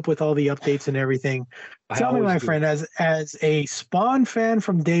kept up with all the updates and everything. Tell me, my friend, as a Spawn fan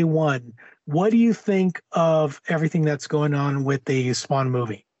from day one, what do you think of everything that's going on with the Spawn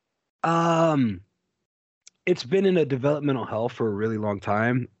movie? It's been in a developmental hell for a really long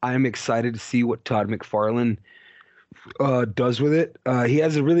time. I'm excited to see what Todd McFarlane does with it. He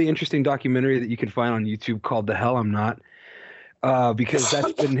has a really interesting documentary that you can find on YouTube called "The Hell I'm Not," because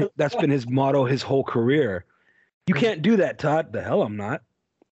that's been his motto his whole career. You can't do that, Todd. The hell I'm not.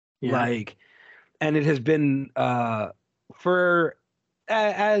 Yeah. Like, and it has been for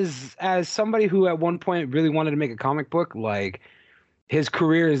as somebody who at one point really wanted to make a comic book. Like, his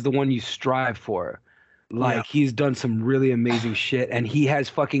career is the one you strive for. Like, he's done some really amazing shit, and he has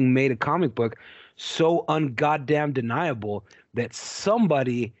fucking made a comic book so ungoddamn deniable that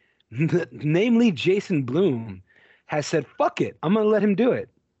somebody, namely Jason Blum, has said, fuck it, I'm going to let him do it.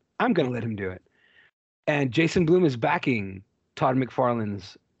 And Jason Blum is backing Todd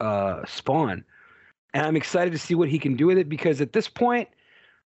McFarlane's Spawn. And I'm excited to see what he can do with it, because at this point,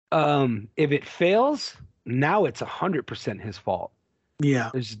 if it fails, now it's 100% his fault.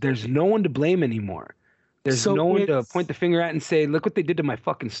 Yeah. There's no one to blame anymore. There's no one to point the finger at and say, look what they did to my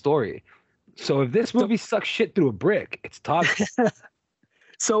fucking story. So if this movie sucks shit through a brick, it's Todd.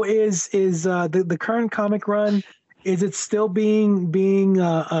 So is the current comic run, is it still being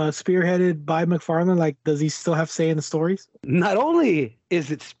spearheaded by McFarlane? Like, does he still have say in the stories? Not only is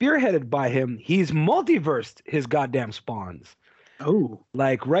it spearheaded by him, he's multiversed his goddamn Spawns. Oh.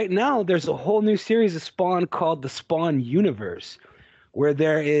 Like, right now, there's a whole new series of Spawn called the Spawn Universe, where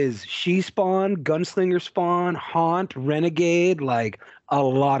there is She-Spawn, Gunslinger Spawn, Haunt, Renegade, like a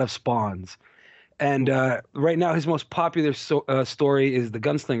lot of spawns. And right now, his most popular story is the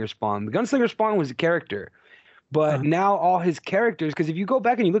Gunslinger Spawn. The Gunslinger Spawn was a character, but now all his characters, because if you go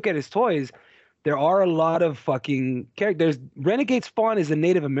back and you look at his toys, there are a lot of fucking characters. Renegade Spawn is a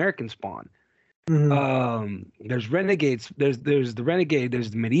Native American Spawn. There's Renegades. There's the Renegade.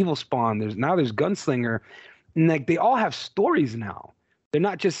 There's the Medieval Spawn. There's Gunslinger. And like they all have stories now. They're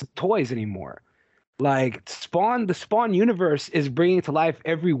not just toys anymore. Like the Spawn universe is bringing to life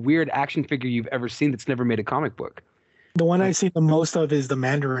every weird action figure you've ever seen that's never made a comic book. The one I see the most of is the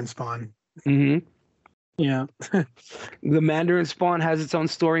Mandarin Spawn. Yeah. The Mandarin Spawn has its own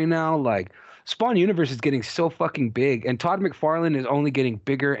story now. Like Spawn universe is getting so fucking big, and Todd McFarlane is only getting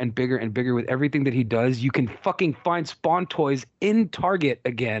bigger and bigger and bigger with everything that he does. You can fucking find Spawn toys in Target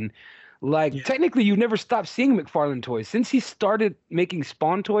again. Like technically you never stopped seeing McFarlane toys. Since he started making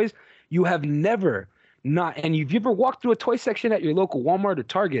Spawn toys, you have never not, and if you ever walked through a toy section at your local Walmart or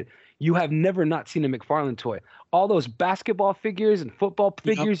Target, you have never not seen a McFarlane toy. All those basketball figures and football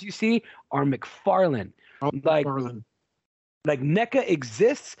figures you see are McFarlane. Like NECA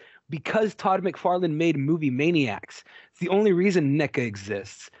exists because Todd McFarlane made Movie Maniacs. It's the only reason NECA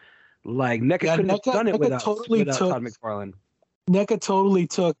exists. Like NECA couldn't have done it without Todd McFarlane. NECA totally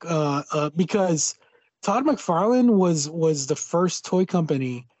took because Todd McFarlane was the first toy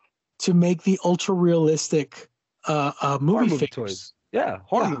company to make the ultra realistic movie figures. Toys. Yeah,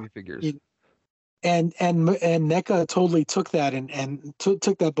 horror movie figures. And NECA totally took that and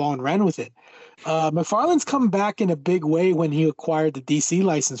took that ball and ran with it. McFarlane's come back in a big way when he acquired the DC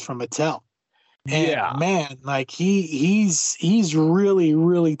license from Mattel. And man, like he's really,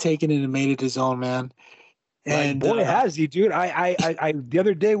 really taken it and made it his own, man. And boy, has he, dude. I the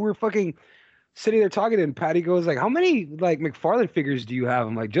other day we were fucking sitting there talking, and Patty goes like, "How many like McFarlane figures do you have?"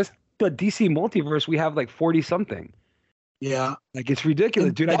 I'm like, "Just the DC multiverse, we have like 40 something." Yeah, like it's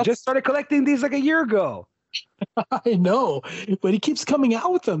ridiculous, dude. I just started collecting these like a year ago. I know, but he keeps coming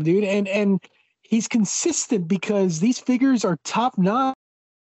out with them, dude, and he's consistent because these figures are top notch.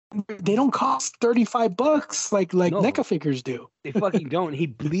 They don't cost $35 like NECA figures do. They fucking don't. He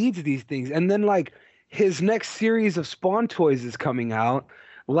bleeds these things, and then like his next series of Spawn toys is coming out.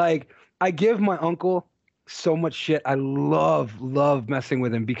 Like I give my uncle so much shit. I love messing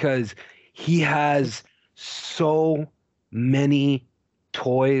with him because he has so many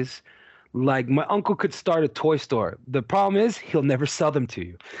toys. Like my uncle could start a toy store. The problem is he'll never sell them to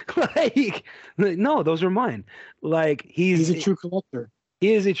you. like no, those are mine. Like he's a true collector.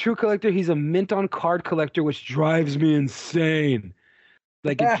 He is a true collector. He's a mint on card collector, which drives me insane.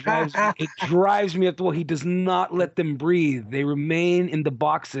 Like it drives me up the wall. He does not let them breathe. They remain in the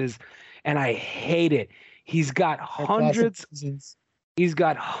boxes, and I hate it. He's got hundreds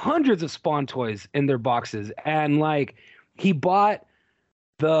of Spawn toys in their boxes, and like he bought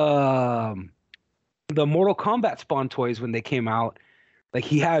the Mortal Kombat Spawn toys when they came out. Like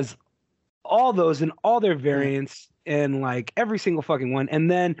he has all those in all their variants and like every single fucking one.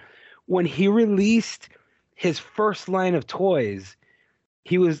 And then when he released his first line of toys,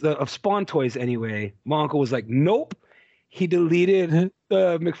 of Spawn toys anyway, my uncle was like, nope. He deleted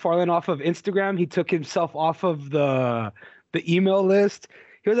McFarlane off of Instagram. He took himself off of the email list.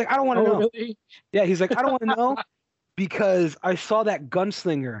 He was like, I don't want to know. Really? Yeah, he's like, I don't want to know because I saw that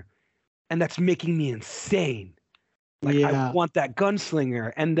Gunslinger and that's making me insane. Like, I want that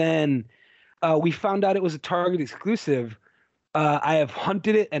Gunslinger. And then we found out it was a Target exclusive. I have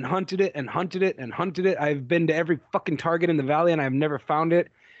hunted it and hunted it and hunted it and hunted it. I've been to every fucking Target in the Valley and I've never found it.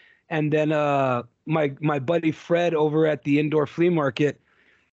 And then my buddy Fred over at the indoor flea market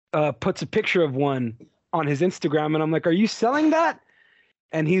puts a picture of one on his Instagram, and I'm like, "Are you selling that?"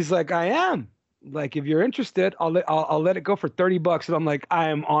 And he's like, "I am. Like, if you're interested, I'll let it go for $30." And I'm like, "I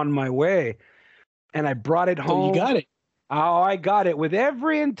am on my way." And I brought it home. So you got it. Oh, I got it with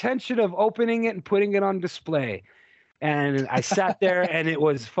every intention of opening it and putting it on display. And I sat there, and it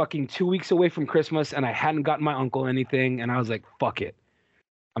was fucking 2 weeks away from Christmas, and I hadn't gotten my uncle anything, and I was like, "Fuck it.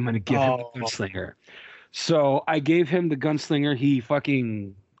 I'm going to give him the Gunslinger." So I gave him the Gunslinger. He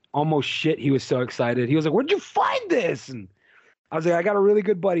fucking almost shit. He was so excited. He was like, "Where'd you find this?" And I was like, "I got a really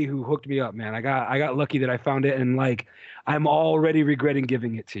good buddy who hooked me up, man. I got lucky that I found it. And like, I'm already regretting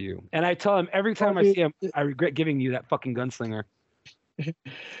giving it to you." And I tell him every time I see him, I regret giving you that fucking Gunslinger.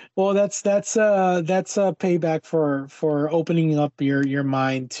 Well, that's a payback for opening up your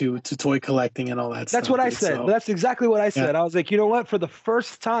mind to toy collecting and all that stuff. That's what I said. So, that's exactly what I said. I was like, you know what? For the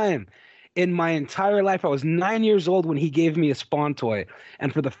first time in my entire life, I was 9 years old when he gave me a Spawn toy.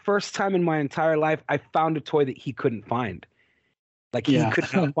 And for the first time in my entire life, I found a toy that he couldn't find. Like he could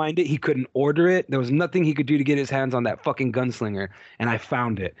not find it. He couldn't order it. There was nothing he could do to get his hands on that fucking gunslinger. And I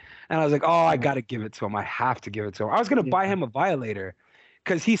found it. And I was like, oh, I got to give it to him. I have to give it to him. I was going to buy him a Violator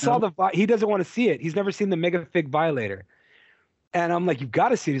because he saw he doesn't want to see it. He's never seen the Megafig Violator. And I'm like, you've got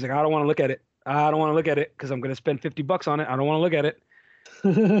to see it. He's like, I don't want to look at it. I don't want to look at it because I'm going to spend $50 on it. I don't want to look at it.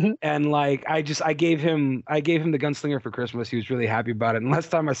 And like, I gave him the gunslinger for Christmas. He was really happy about it. And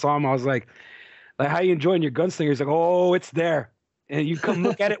last time I saw him, I was like, how you enjoying your gunslinger? He's like, oh, it's there. And you come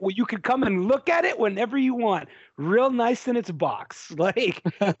look at it. Well, you can come and look at it whenever you want. Real nice in its box. Like,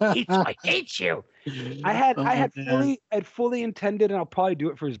 I hate you. I had fully intended, and I'll probably do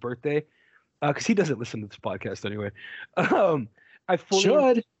it for his birthday, because he doesn't listen to this podcast anyway. I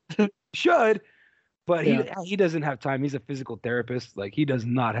fully should, but he doesn't have time. He's a physical therapist. Like, he does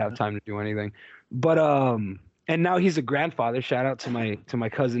not have time to do anything. But and now he's a grandfather. Shout out to my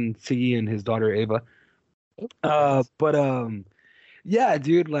cousin Siggy and his daughter Ava. Yeah,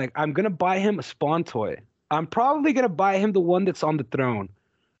 dude, like, I'm going to buy him a Spawn toy. I'm probably going to buy him the one that's on the throne.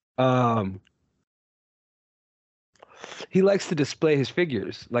 He likes to display his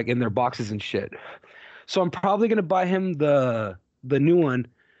figures, like, in their boxes and shit. So I'm probably going to buy him the new one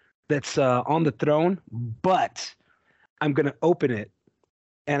that's on the throne, but I'm going to open it,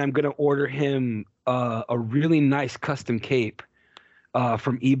 and I'm going to order him a really nice custom cape.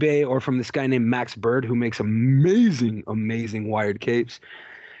 From eBay or from this guy named Max Bird, who makes amazing wired capes.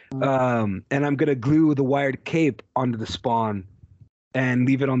 And I'm going to glue the wired cape onto the Spawn and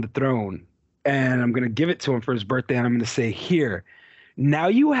leave it on the throne. And I'm going to give it to him for his birthday. And I'm going to say, here, now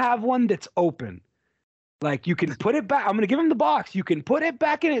you have one that's open. Like, you can put it back. I'm going to give him the box. You can put it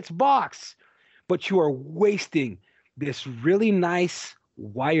back in its box, but you are wasting this really nice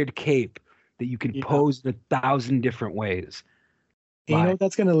wired cape that you can pose in 1,000 different ways. You know what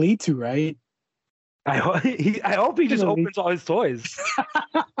that's going to lead to, right? I hope he just opens all his toys.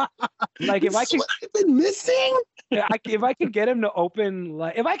 Like, if I can, I've been missing. If I could get him to open,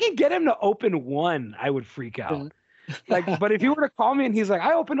 one, I would freak out. Like, but if he were to call me and he's like,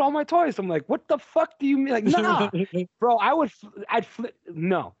 I opened all my toys, I'm like, what the fuck do you mean? Like, nah, bro, I'd flip.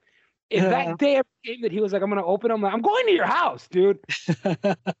 No. If that day ever came that he was like, I'm going to open them, I'm going to your house, dude.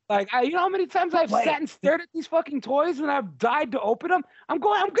 Like, you know how many times I've sat and stared at these fucking toys and I've died to open them? I'm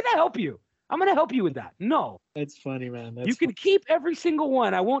going to help you. I'm going to help you with that. No. That's funny, man. You can keep every single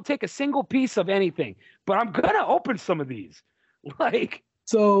one. I won't take a single piece of anything, but I'm going to open some of these. Like.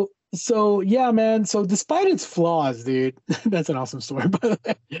 So yeah, man. So despite its flaws, dude, that's an awesome story.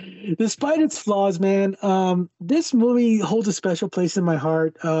 But despite its flaws, man, this movie holds a special place in my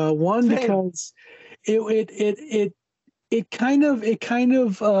heart. One, because it kind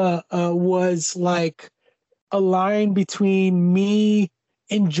of was like a line between me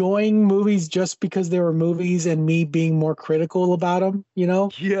enjoying movies just because they were movies and me being more critical about them. You know?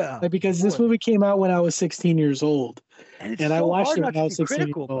 Yeah. Like, because this movie came out when I was 16 years old. And I watched it when I was 16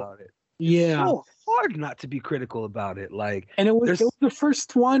 years old. Yeah, it's so hard not to be critical about it. Like, and it was the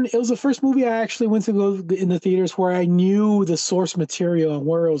first one. It was the first movie I actually went to go in the theaters where I knew the source material and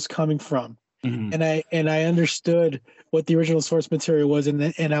where it was coming from, and I understood what the original source material was,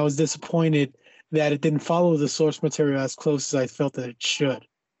 and I was disappointed that it didn't follow the source material as close as I felt that it should.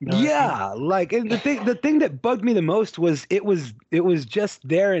 You know yeah, I mean? Like, and the thing that bugged me the most was it was just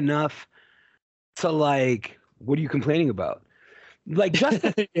there enough to, like, what are you complaining about? Like,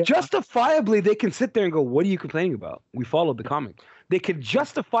 justifiably, they can sit there and go, what are you complaining about? We followed the comic. They could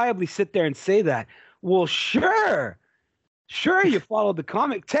justifiably sit there and say that. Well, sure, you followed the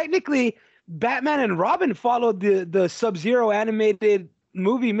comic. Technically, Batman and Robin followed the Sub-Zero animated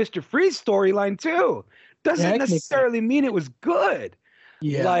movie Mr. Freeze storyline too. Doesn't necessarily mean it was good.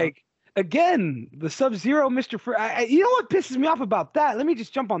 Yeah. Like, again, the Sub-Zero Mr. Freeze. You know what pisses me off about that? Let me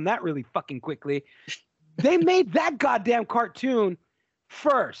just jump on that really fucking quickly. They made that goddamn cartoon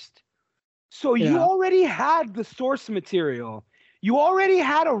first. So you already had the source material. You already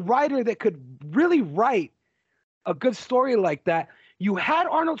had a writer that could really write a good story like that. You had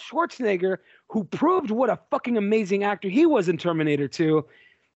Arnold Schwarzenegger, who proved what a fucking amazing actor he was in Terminator 2.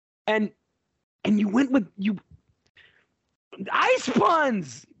 And you went with Ice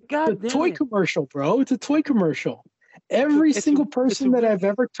Puns. God damn. Toy commercial, bro. It's a toy commercial. Every single person that I've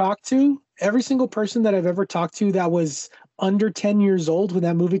ever talked to that was under 10 years old when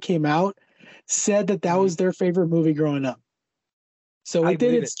that movie came out said that was their favorite movie growing up. So it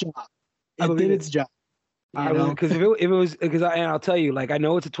did its job. It did its job. Because if it was, and I'll tell you, like, I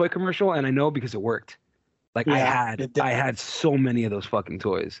know it's a toy commercial, and I know because it worked. Like, I had so many of those fucking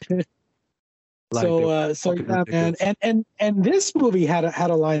toys. Like, so yeah, man. And this movie had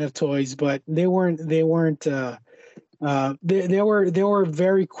a line of toys, but they weren't They were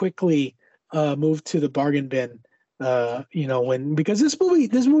very quickly moved to the bargain bin. Because this movie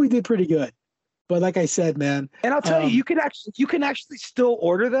did pretty good. But like I said, man, and I'll tell you, you can actually still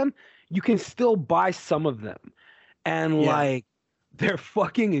order them. You can still buy some of them, and like they're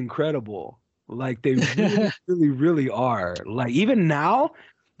fucking incredible. Like they really, really, really are. Like even now,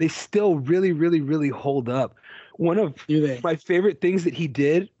 they still really, really, really hold up. One of my favorite things that he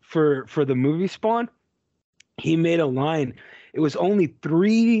did for the movie Spawn, he made a line. It was only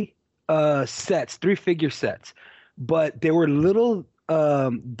three figure sets, but they were little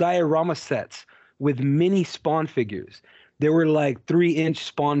diorama sets with mini Spawn figures. They were like 3-inch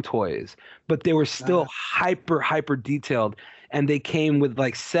Spawn toys, but they were still hyper detailed. And they came with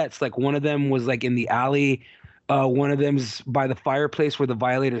like sets. Like one of them was like in the alley. One of them's by the fireplace where the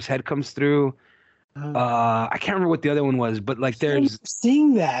Violator's head comes through. I can't remember what the other one was, but like there's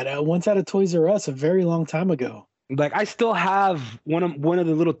seeing that once out of Toys R Us a very long time ago. Like I still have one of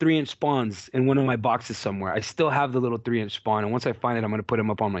the little 3-inch Spawns in one of my boxes somewhere. I still have the little 3-inch Spawn, and once I find it, I'm gonna put him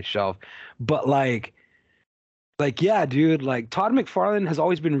up on my shelf. But like yeah, dude, like Todd McFarlane has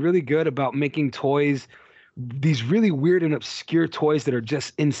always been really good about making toys, these really weird and obscure toys that are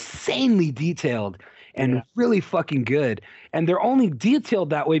just insanely detailed and really fucking good. And they're only detailed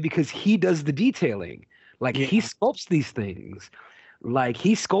that way because he does the detailing. Like he sculpts these things. Like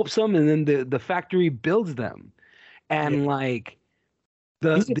he sculpts them and then the factory builds them. And like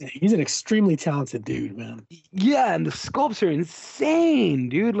he's an extremely talented dude, man. Yeah, and the sculpts are insane,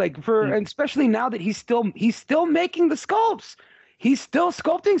 dude. Like and especially now that he's still making the sculpts. He's still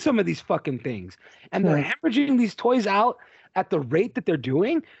sculpting some of these fucking things. And they're hemorrhaging these toys out at the rate that they're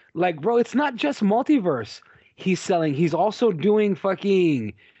doing. Like, bro, it's not just Multiverse he's selling. He's also doing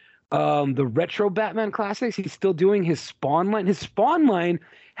fucking the retro Batman classics. He's still doing his Spawn line. His Spawn line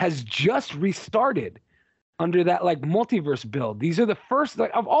has just restarted under that like Multiverse build. These are the first,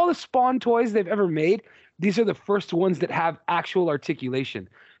 like, of all the Spawn toys they've ever made, these are the first ones that have actual articulation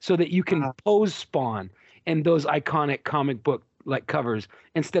so that you can pose Spawn in those iconic comic book like covers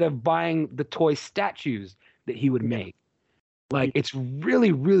instead of buying the toy statues that he would make. Like it's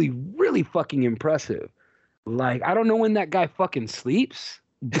really, really, really fucking impressive. Like I don't know when that guy fucking sleeps,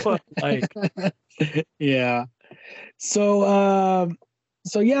 but like yeah. So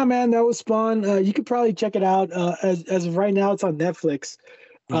yeah, man, that was Spawn. You could probably check it out. As of right now, it's on Netflix,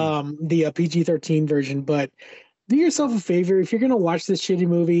 the PG-13 version. But do yourself a favor, if you're gonna watch this shitty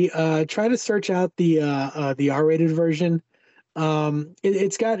movie, try to search out the R-rated version.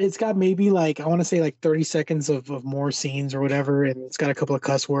 It's got maybe like I want to say like 30 seconds of more scenes or whatever, and it's got a couple of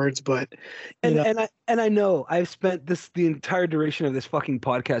cuss words. But I know I've spent the entire duration of this fucking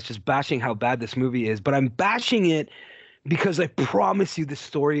podcast just bashing how bad this movie is, but I'm bashing it because I promise you the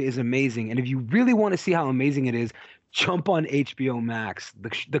story is amazing. And if you really want to see how amazing it is, jump on HBO Max.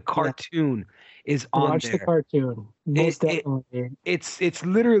 The cartoon is on Watch there. the cartoon. Most definitely. It's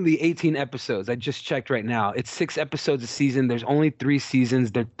literally 18 episodes. I just checked right now. It's 6 episodes a season. There's only 3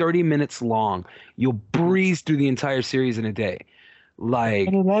 seasons. They're 30 minutes long. You'll breeze through the entire series in a day. Like,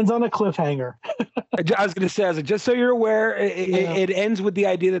 and it ends on a cliffhanger. I was going to say, just so you're aware, it ends with the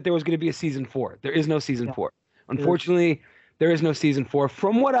idea that there was going to be a season 4. There is no season 4. Unfortunately, there is no season 4.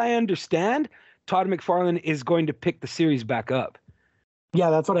 From what I understand, Todd McFarlane is going to pick the series back up. Yeah,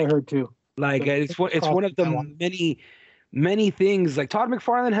 that's what I heard too. Like it's one of the many things. Like Todd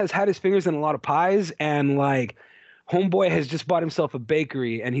McFarlane has had his fingers in a lot of pies, and like Homeboy has just bought himself a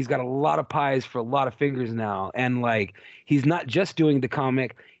bakery, and he's got a lot of pies for a lot of fingers now. And like he's not just doing the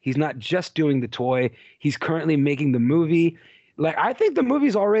comic, he's not just doing the toy. He's currently making the movie. Like I think the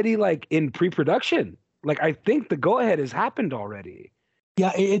movie's already like in pre-production. Like I think the go-ahead has happened already.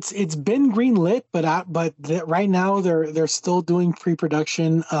 Yeah, it's been greenlit, but right now they're still doing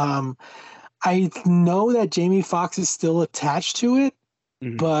pre-production. I know that Jamie Foxx is still attached to it,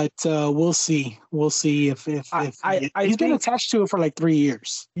 but we'll see. We'll see if he's been attached to it for like 3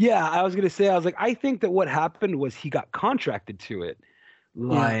 years. Yeah, I was like, I think that what happened was he got contracted to it.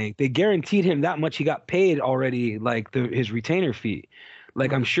 Like they guaranteed him that much. He got paid already, like his retainer fee.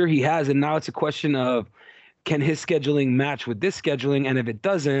 Like I'm sure he has, and now it's a question of, can his scheduling match with this scheduling? And if it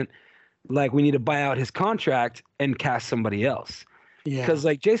doesn't, like we need to buy out his contract and cast somebody else. Yeah. Because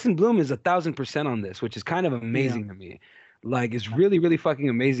like Jason Blum is 1,000% on this, which is kind of amazing to me. Like it's really, really fucking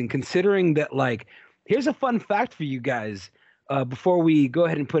amazing considering that like, here's a fun fact for you guys before we go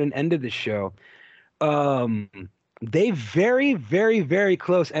ahead and put an end to this show. They very, very, very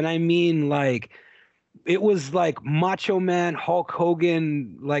close. And I mean like, it was like Macho Man, Hulk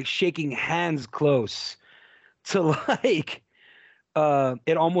Hogan, like shaking hands close to like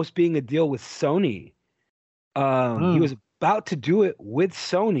it almost being a deal with Sony He was about to do it with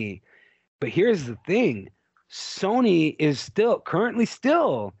Sony, but here's the thing: Sony is currently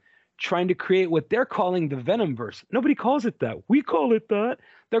still trying to create what they're calling the Venomverse. Nobody calls it that. We call it that.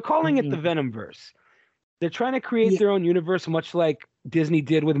 They're calling it the Venomverse. They're trying to create their own universe, much like Disney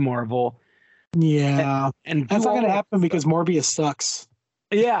did with Marvel. Yeah, and that's not gonna happen because Morbius sucks.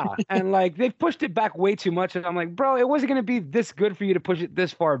 Yeah, and like they've pushed it back way too much, and I'm like, bro, it wasn't gonna be this good for you to push it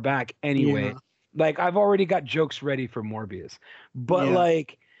this far back anyway. Yeah. Like I've already got jokes ready for Morbius, but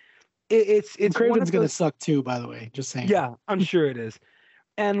like it's Craven's gonna suck too, by the way. Just saying. Yeah, I'm sure it is,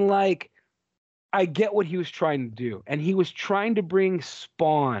 and like I get what he was trying to do, and he was trying to bring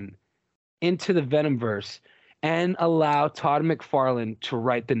Spawn into the Venomverse and allow Todd McFarlane to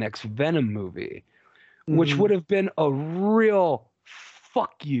write the next Venom movie, which would have been a real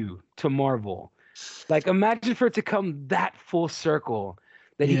fuck you to Marvel. Like, imagine for it to come that full circle,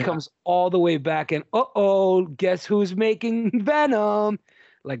 that he comes all the way back and, guess who's making Venom?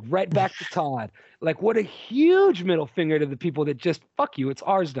 Like, right back to Todd. Like, what a huge middle finger to the people that just, fuck you, it's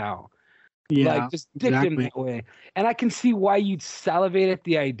ours now. Yeah, like, just dick him that way. And I can see why you'd salivate at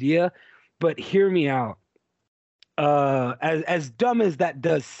the idea, but hear me out. As dumb as that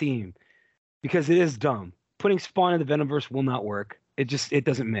does seem, because it is dumb, putting Spawn in the Venomverse will not work. It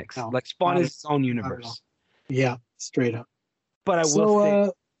doesn't mix. No, like Spawn is its own universe. Yeah, straight up. But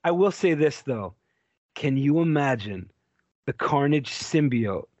I will say this though. Can you imagine the Carnage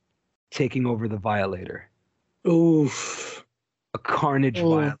symbiote taking over the Violator? Oof. A Carnage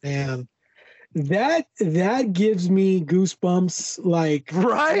Violator. Man. That gives me goosebumps. Like,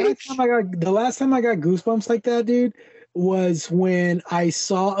 right? The last time I got goosebumps like that, dude, was when I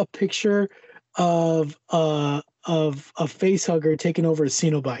saw a picture of a facehugger taking over a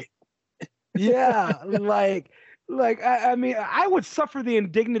Cenobite. Yeah, I mean, I would suffer the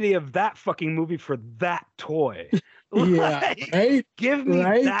indignity of that fucking movie for that toy. Yeah, right? Give me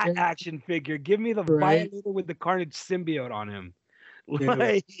that action figure. Give me the Violator with the Carnage symbiote on him.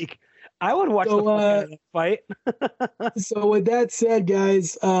 Like, I would watch the fight. So with that said,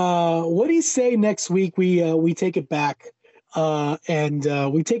 guys, what do you say next week we take it back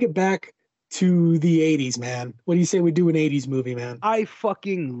and we take it back to the 80s, man? What do you say we do an 80s movie, man? I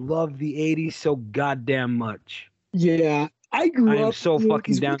fucking love the 80s so goddamn much. Yeah, I grew up so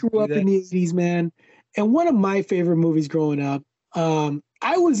fucking down. We grew up in the 80s, man. And one of my favorite movies growing up,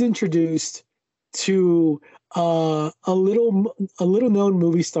 I was introduced to a little known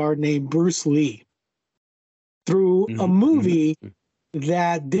movie star named Bruce Lee through a movie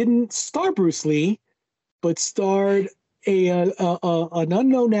that didn't star Bruce Lee, but starred an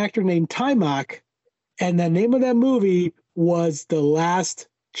unknown actor named Taimak, and the name of that movie was The Last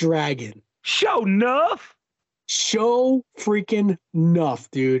Dragon. Show enough. Show freaking enough,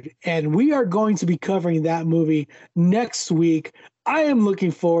 dude. And we are going to be covering that movie next week. I am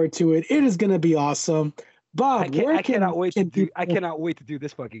looking forward to it. It is going to be awesome. Bob, I cannot wait to do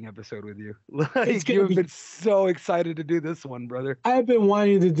this fucking episode with you. Like, you've been so excited to do this one, brother. I've been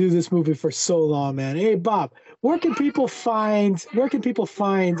wanting to do this movie for so long, man. Hey, Bob, where can people find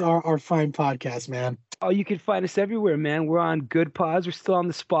our fine podcast, man? Oh, you can find us everywhere, man. We're on Good Pods. We're still on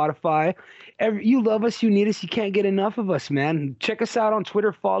the Spotify. You love us. You need us. You can't get enough of us, man. Check us out on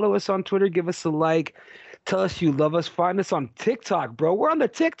Twitter. Follow us on Twitter. Give us a like. Tell us you love us. Find us on TikTok, bro. We're on the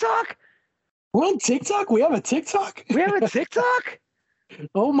TikTok. We're on TikTok? We have a TikTok? We have a TikTok?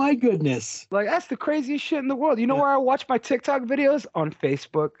 Oh, my goodness. Like, that's the craziest shit in the world. You know where I watch my TikTok videos? On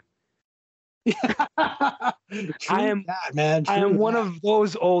Facebook. I am one of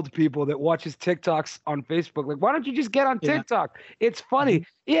those old people that watches TikToks on Facebook. Like, why don't you just get on TikTok? It's funny.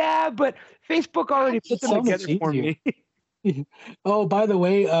 Yeah, but Facebook already put them together for me. Oh, by the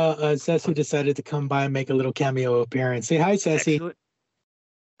way, Ceci decided to come by and make a little cameo appearance. Say hi, Ceci. Excellent.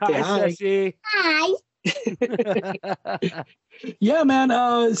 Hi, Ceci. Hi. Yeah,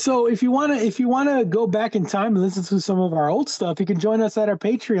 man. So if you wanna go back in time and listen to some of our old stuff, you can join us at our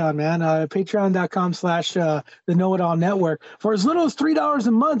Patreon, man. Patreon.com/the Know It All Network. For as little as $3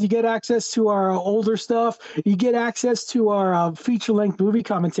 a month, you get access to our older stuff. You get access to our feature-length movie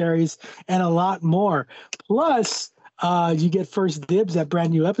commentaries and a lot more. Plus, you get first dibs at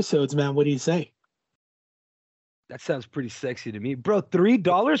brand new episodes, man. What do you say? That sounds pretty sexy to me. Bro,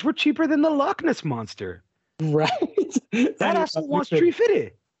 $3? We're cheaper than the Loch Ness Monster. Right? That asshole wants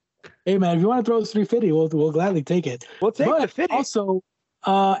 $350. Hey, man, if you want to throw us $350, we'll gladly take it. We'll take the 50. Also,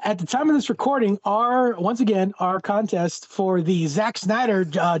 at the time of this recording, our contest for the Zack Snyder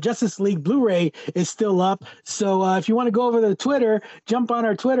Justice League Blu-ray is still up. So if you want to go over to Twitter, jump on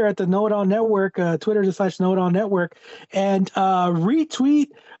our Twitter at the Know It All Network, Twitter.com/Know It All Network, and retweet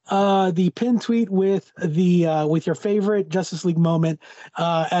the pin tweet with your favorite Justice League moment,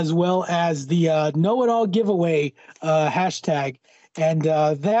 as well as the Know It All giveaway hashtag. And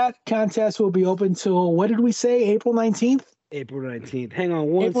that contest will be open till, what did we say, April 19th? April 19th. Hang on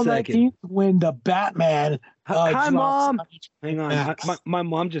one April second. 19th, when the Batman. Hi, Mom. Hang on. My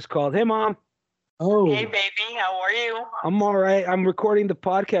mom just called. Hey, Mom. Oh. Hey, baby. How are you? I'm all right. I'm recording the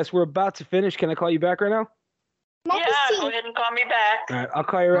podcast. We're about to finish. Can I call you back right now? Yeah, go ahead and call me back. All right. I'll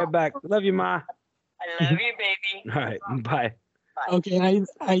call you right back. Love you, Ma. I love you, baby. All right. Bye. Okay,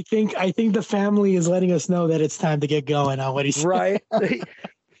 I think the family is letting us know that it's time to get going on what he's right.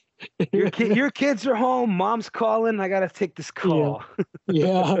 Your kids are home. Mom's calling. I gotta take this call.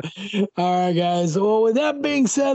 Yeah. All right, guys. Well, with that being said.